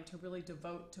time to really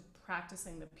devote to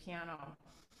practicing the piano,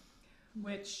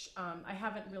 which I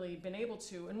haven't really been able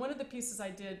to. And one of the pieces I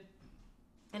did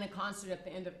in a concert at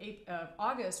the end of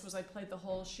August was I played the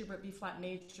whole Schubert B-flat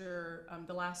major,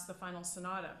 the final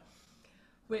sonata,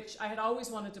 which I had always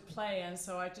wanted to play, and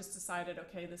so I just decided,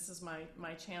 okay, this is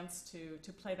my chance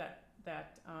to play that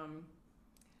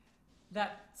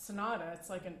sonata. It's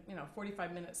like a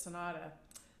 45-minute sonata.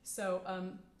 So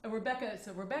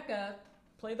Rebecca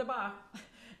played the Bach.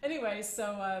 Anyway,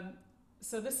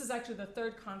 so this is actually the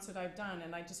third concert I've done,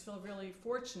 and I just feel really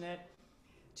fortunate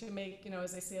to make,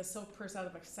 as they say, a silk purse out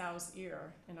of a sow's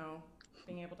ear,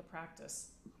 being able to practice.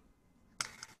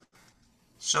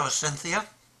 So, Cynthia,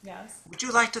 Yes. would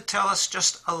you like to tell us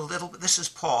just a little bit? This is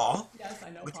Paul. Yes, I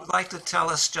know. Would Paul. you like to tell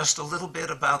us just a little bit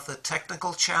about the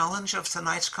technical challenge of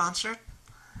tonight's concert?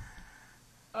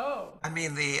 Oh. I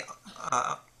mean, the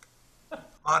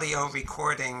audio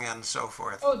recording and so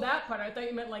forth. Oh, that part. I thought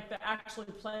you meant like the actually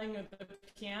playing of the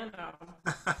piano.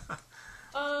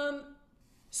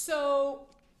 So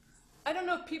I don't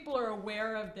know if people are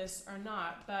aware of this or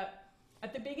not, but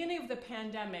at the beginning of the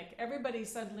pandemic, everybody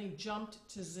suddenly jumped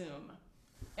to Zoom.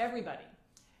 Everybody.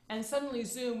 And suddenly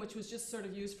Zoom, which was just sort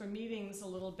of used for meetings a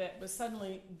little bit, was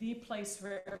suddenly the place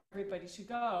for everybody to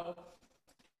go.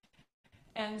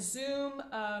 And Zoom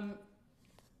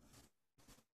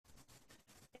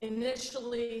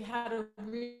initially had a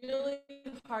really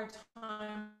hard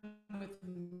time with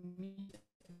music.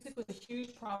 Music was a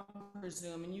huge problem for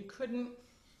Zoom, and you couldn't,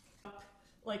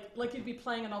 like you'd be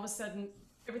playing and all of a sudden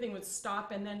everything would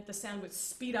stop and then the sound would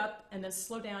speed up and then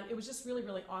slow down. It was just really,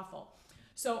 really awful.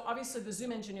 So obviously the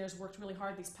Zoom engineers worked really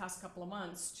hard these past couple of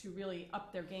months to really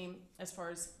up their game as far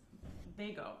as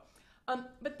they go.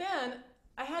 But then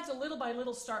I had to little by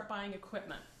little start buying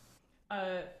equipment.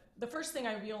 The first thing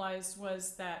I realized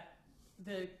was that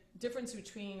the difference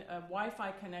between a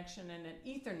Wi-Fi connection and an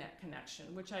Ethernet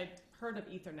connection, which I'd heard of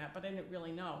Ethernet, but I didn't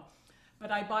really know.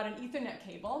 But I bought an Ethernet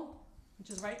cable, which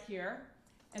is right here,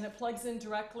 and it plugs in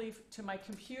directly to my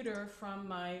computer from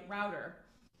my router.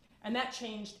 And that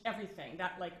changed everything.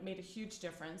 That made a huge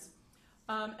difference.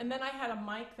 And then I had a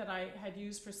mic that I had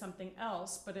used for something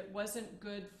else, but it wasn't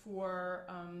good for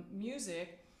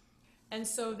music. And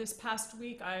so this past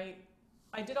week, I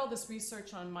did all this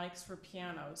research on mics for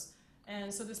pianos.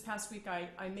 And so this past week,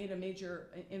 I made a major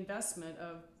investment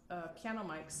of piano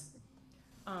mics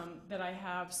that I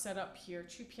have set up here,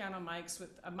 2 piano mics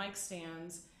with mic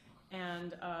stands.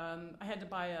 And I had to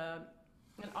buy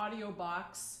an audio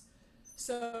box.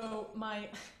 So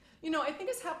I think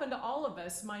it's happened to all of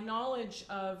us. My knowledge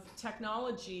of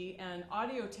technology and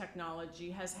audio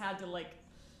technology has had to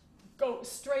go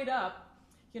straight up.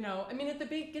 At the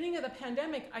beginning of the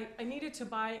pandemic, I needed to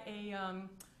buy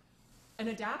an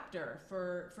adapter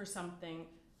for something.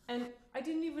 And I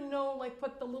didn't even know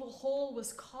what the little hole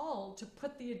was called to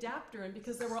put the adapter in,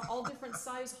 because there were all different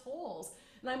size holes.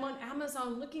 And I'm on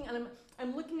Amazon looking, and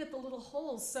I'm looking at the little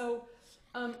holes. So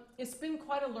it's been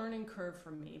quite a learning curve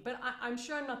for me, but I'm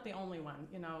sure I'm not the only one,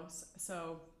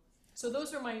 So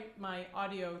those are my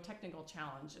audio technical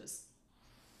challenges.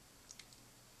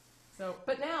 So,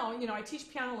 but now, I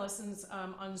teach piano lessons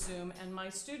on Zoom, and my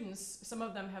students, some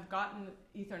of them have gotten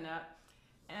Ethernet,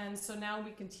 and so now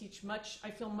we can teach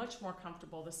I feel much more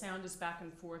comfortable. The sound is back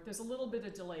and forth. There's a little bit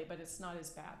of delay, but it's not as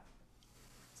bad.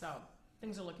 So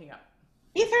things are looking up.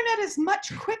 Ethernet is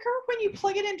much quicker when you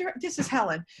plug it in. This is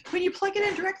Helen. When you plug it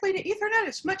in directly to Ethernet,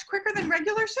 it's much quicker than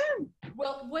regular Zoom.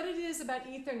 Well, what it is about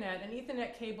Ethernet, an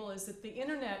Ethernet cable, is that the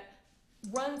internet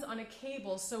runs on a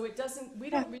cable, so we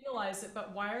don't realize it,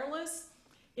 but wireless,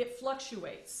 it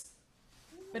fluctuates.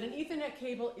 But an Ethernet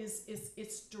cable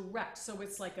it's direct, so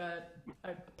it's like a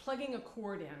plugging a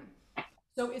cord in.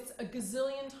 So it's a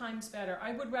gazillion times better.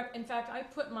 In fact, I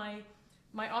put my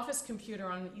office computer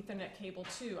on an Ethernet cable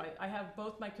too. I have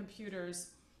both my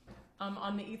computers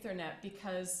on the Ethernet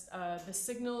because the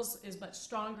signals is much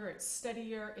stronger, it's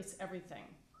steadier, it's everything.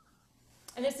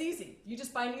 And it's easy. You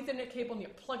just buy an Ethernet cable and you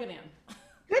plug it in.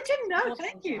 Good to know,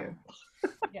 thank you.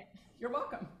 Yeah, you're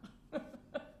welcome.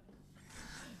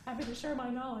 Happy to share my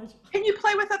knowledge. Can you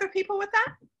play with other people with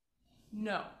that?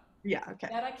 No. Yeah, okay.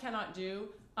 That I cannot do.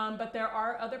 But there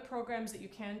are other programs that you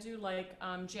can do, like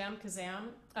Jam Kazam.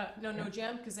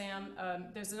 Jam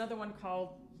Kazam. There's another one called,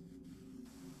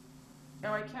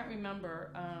 I can't remember,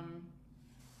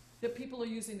 that people are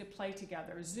using to play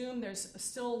together. Zoom, there's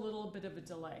still a little bit of a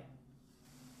delay.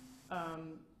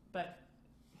 But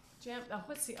Jam,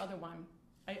 what's the other one?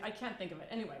 I can't think of it.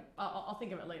 Anyway, I'll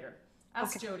think of it later.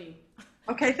 Ask Jody.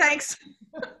 Okay, thanks.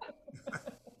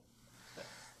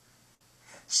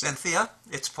 Cynthia,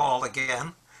 it's Paul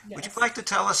again. Yes. Would you like to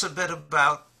tell us a bit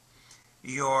about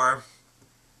your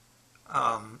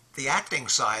the acting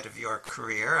side of your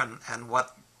career and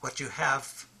what you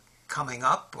have coming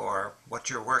up or what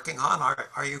you're working on?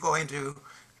 Are you going to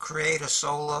create a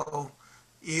solo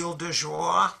Ile de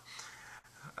Joie,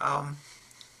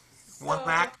 one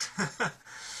act?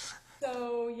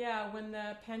 So yeah, when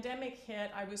the pandemic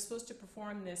hit, I was supposed to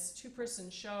perform this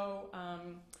 2-person show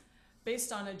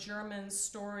based on a German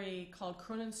story called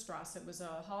Kronenstrasse. It was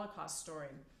a Holocaust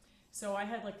story. So I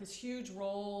had this huge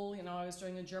role, I was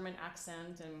doing a German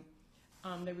accent,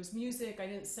 and there was music. I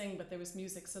didn't sing, but there was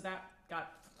music, so that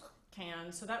got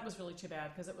canned. So that was really too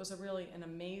bad, because it was an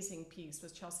amazing piece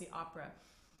with Chelsea Opera.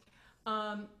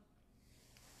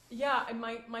 Yeah, and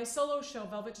my solo show,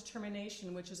 Velvet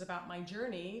Determination, which is about my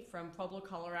journey from Pueblo,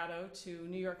 Colorado to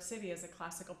New York City as a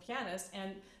classical pianist.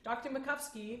 And Dr.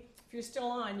 Makowski, if you're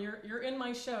still on, you're in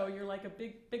my show. You're like a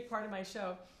big part of my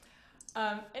show.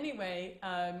 Anyway,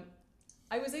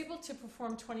 I was able to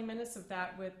perform 20 minutes of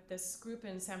that with this group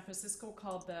in San Francisco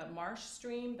called the Marsh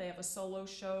Stream. They have a solo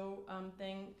show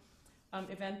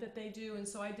event that they do. And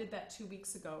so I did that 2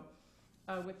 weeks ago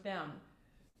with them.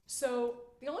 So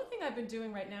the only thing I've been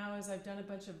doing right now is I've done a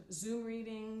bunch of Zoom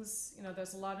readings. You know,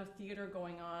 there's a lot of theater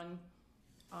going on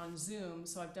Zoom,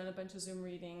 so I've done a bunch of Zoom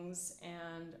readings,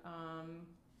 and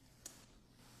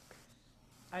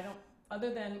I don't,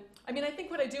 other than, I mean, I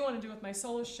think what I do want to do with my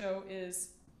solo show is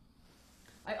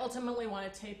I ultimately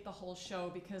want to tape the whole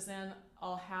show, because then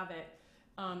I'll have it.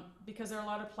 Because there are a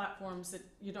lot of platforms that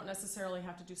you don't necessarily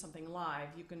have to do something live.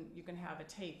 You can have it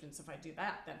taped, and so if I do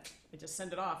that, then I just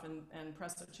send it off and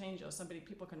press the change, so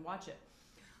people can watch it.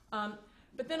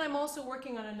 But then I'm also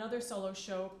working on another solo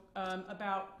show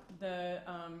about the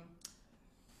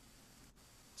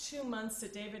 2 months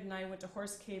that David and I went to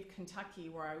Horse Cave, Kentucky,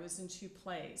 where I was in 2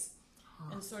 plays,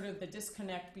 and sort of the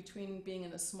disconnect between being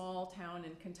in a small town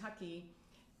in Kentucky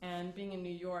and being in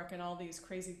New York and all these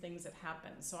crazy things that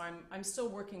happen. So I'm still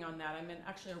working on that. I'm in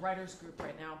actually a writer's group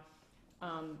right now,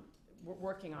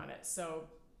 working on it. So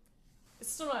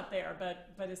it's still not there,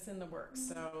 but it's in the works.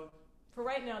 So for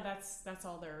right now, that's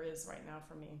all there is right now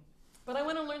for me. But I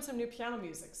want to learn some new piano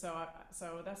music, so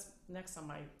that's next on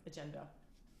my agenda.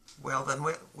 Well, then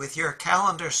with your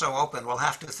calendar so open, we'll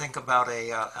have to think about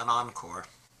an encore.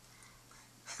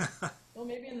 Well,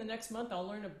 maybe in the next month I'll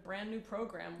learn a brand new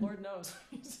program. Lord knows.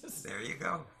 There you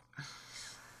go.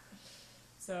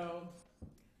 So,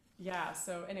 yeah.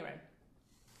 So anyway.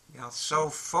 Yeah. So,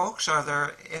 folks, are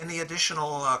there any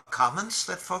additional comments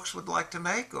that folks would like to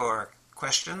make, or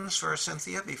questions for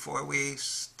Cynthia before we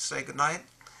say goodnight?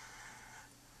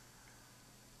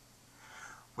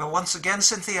 Well, once again,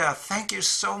 Cynthia, thank you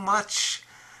so much.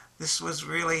 This was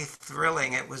really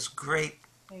thrilling. It was great.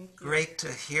 Great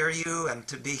to hear you and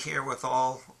to be here with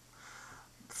all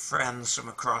friends from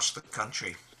across the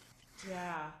country.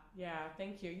 Yeah,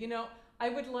 thank you. You know, I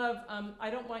would love, I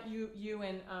don't want you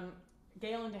and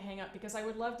Galen to hang up, because I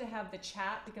would love to have the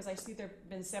chat, because I see there have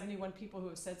been 71 people who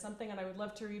have said something, and I would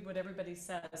love to read what everybody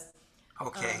says.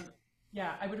 Okay.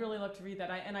 Yeah, I would really love to read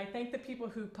that. And I thank the people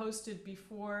who posted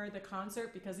before the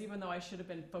concert, because even though I should have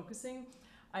been focusing,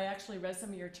 I actually read some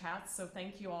of your chats, so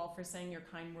thank you all for saying your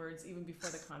kind words even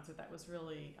before the concert. That was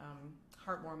really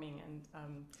heartwarming and,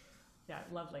 yeah,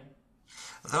 lovely.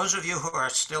 Those of you who are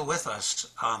still with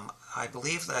us, I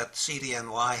believe that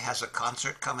CDNY has a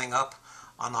concert coming up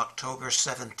on October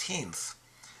 17th.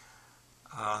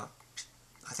 I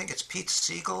think it's Pete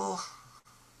Siegel,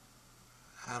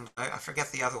 and I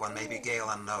forget the other one. Maybe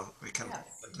Galen can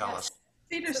tell us.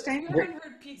 Peter So Stein. if you haven't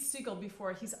heard Pete Siegel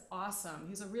before, he's awesome.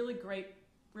 He's a really great,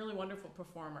 really wonderful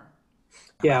performer.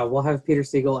 Yeah, we'll have Peter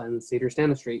Siegel and Cedar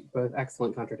Stanistreet, both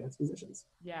excellent contradance musicians.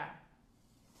 Yeah.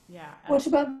 What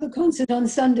about the concert on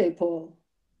Sunday, Paul?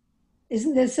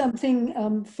 Isn't there something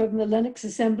from the Lennox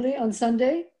Assembly on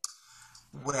Sunday?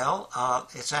 Well,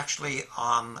 it's actually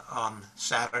on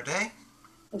Saturday.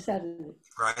 Oh, Saturday.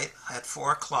 Right, at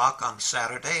 4 o'clock on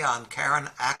Saturday on Karen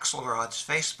Axelrod's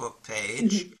Facebook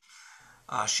page.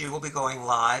 She will be going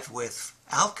live with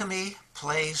Alchemy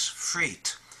Plays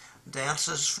Freet,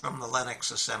 dances from the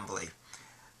Lennox Assembly.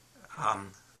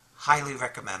 Highly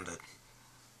recommended.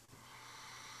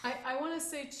 I want to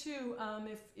say too,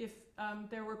 if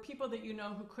there were people that you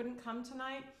know who couldn't come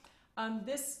tonight,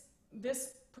 this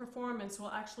performance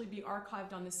will actually be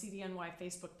archived on the CDNY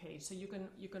Facebook page, so you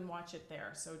can watch it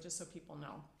there. So just so people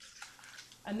know,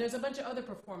 and there's a bunch of other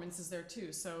performances there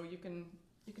too, so you can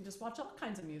just watch all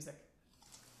kinds of music.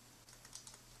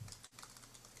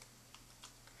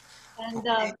 And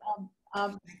Okay.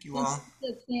 Thank you all.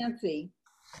 it's Nancy.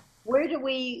 Where do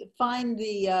we find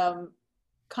the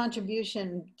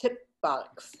contribution tip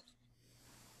box?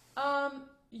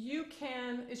 You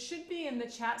can, it should be in the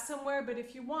chat somewhere, but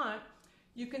if you want,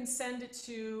 you can send it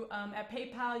to at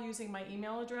PayPal using my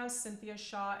email address, Cynthia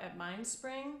Shaw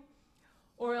 @Mindspring,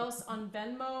 or else on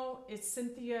Venmo it's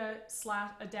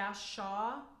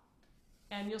Cynthia/Shaw,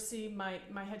 and you'll see my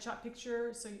headshot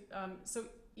picture. So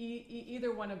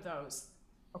either one of those.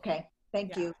 Okay,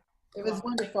 thank Yeah. you. It You're was welcome.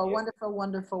 wonderful, Thank you. wonderful,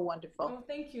 wonderful, wonderful. Oh,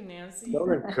 thank you, Nancy.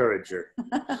 Don't encourage her.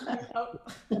 Oh,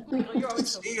 Michael, you're always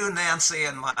so See you, Nancy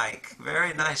and Mike.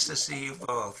 Very nice to see you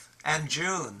both. And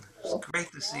June. It's great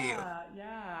to see you.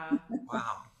 Yeah.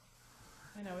 Wow.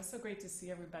 I know, it's so great to see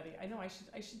everybody. I know I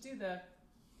should do the,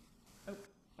 oh,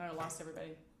 I lost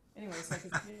everybody. Anyway, so I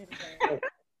can see everybody.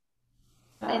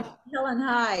 And Helen,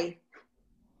 hi.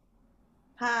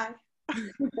 Hi.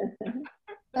 Hi.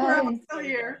 We're all still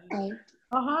here. Hi.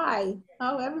 Oh, hi.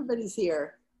 Oh, everybody's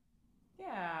here.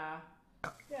 Yeah,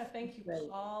 thank you, Great.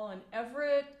 Paul and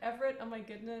Everett, oh my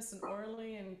goodness, and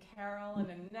Orly and Carol and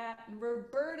Annette and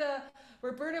Roberta,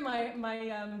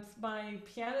 my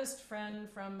pianist friend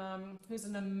from, who's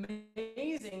an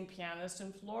amazing pianist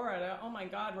in Florida. Oh my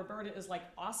God, Roberta is like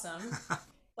awesome.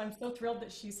 I'm so thrilled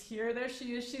that she's here. There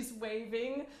she is. She's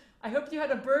waving. I hope you had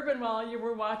a bourbon while you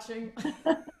were watching.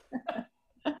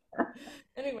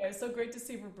 Anyway, so great to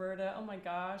see Roberta. Oh my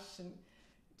gosh. And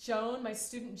Joan, my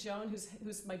student Joan,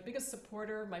 who's my biggest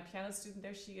supporter, my piano student,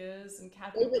 there she is. And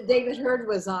Kathy. David Hurd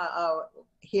was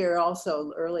here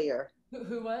also earlier.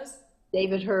 Who was?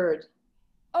 David Hurd.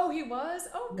 Oh, he was?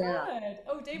 Oh, good. Yeah.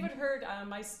 Oh, David Hurd.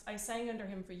 I sang under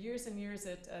him for years and years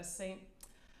at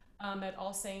at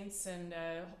All Saints and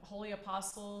Holy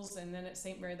Apostles, and then at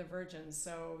St. Mary the Virgin.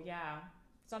 So yeah,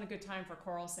 it's not a good time for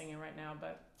choral singing right now,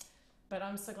 but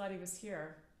I'm so glad he was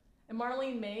here. And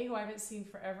Marlene May, who I haven't seen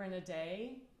forever and a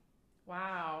day.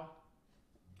 Wow.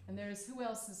 And who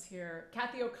else is here?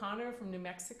 Kathy O'Connor from New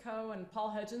Mexico, and Paul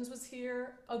Hudgens was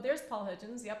here. Oh, there's Paul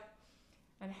Hudgens, yep.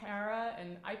 And Hara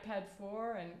and iPad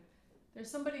 4, and there's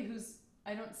somebody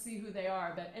I don't see who they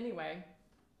are, but anyway.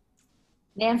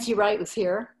 Nancy Wright was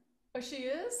here. Oh, she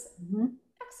is? Mm-hmm.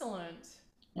 Excellent.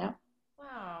 Yeah.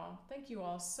 Wow. Thank you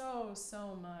all so,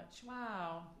 so much.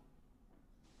 Wow.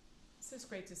 It's just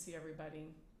great to see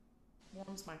everybody.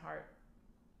 Warms my heart.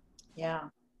 Yeah.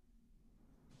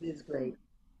 It is great.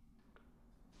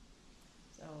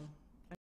 So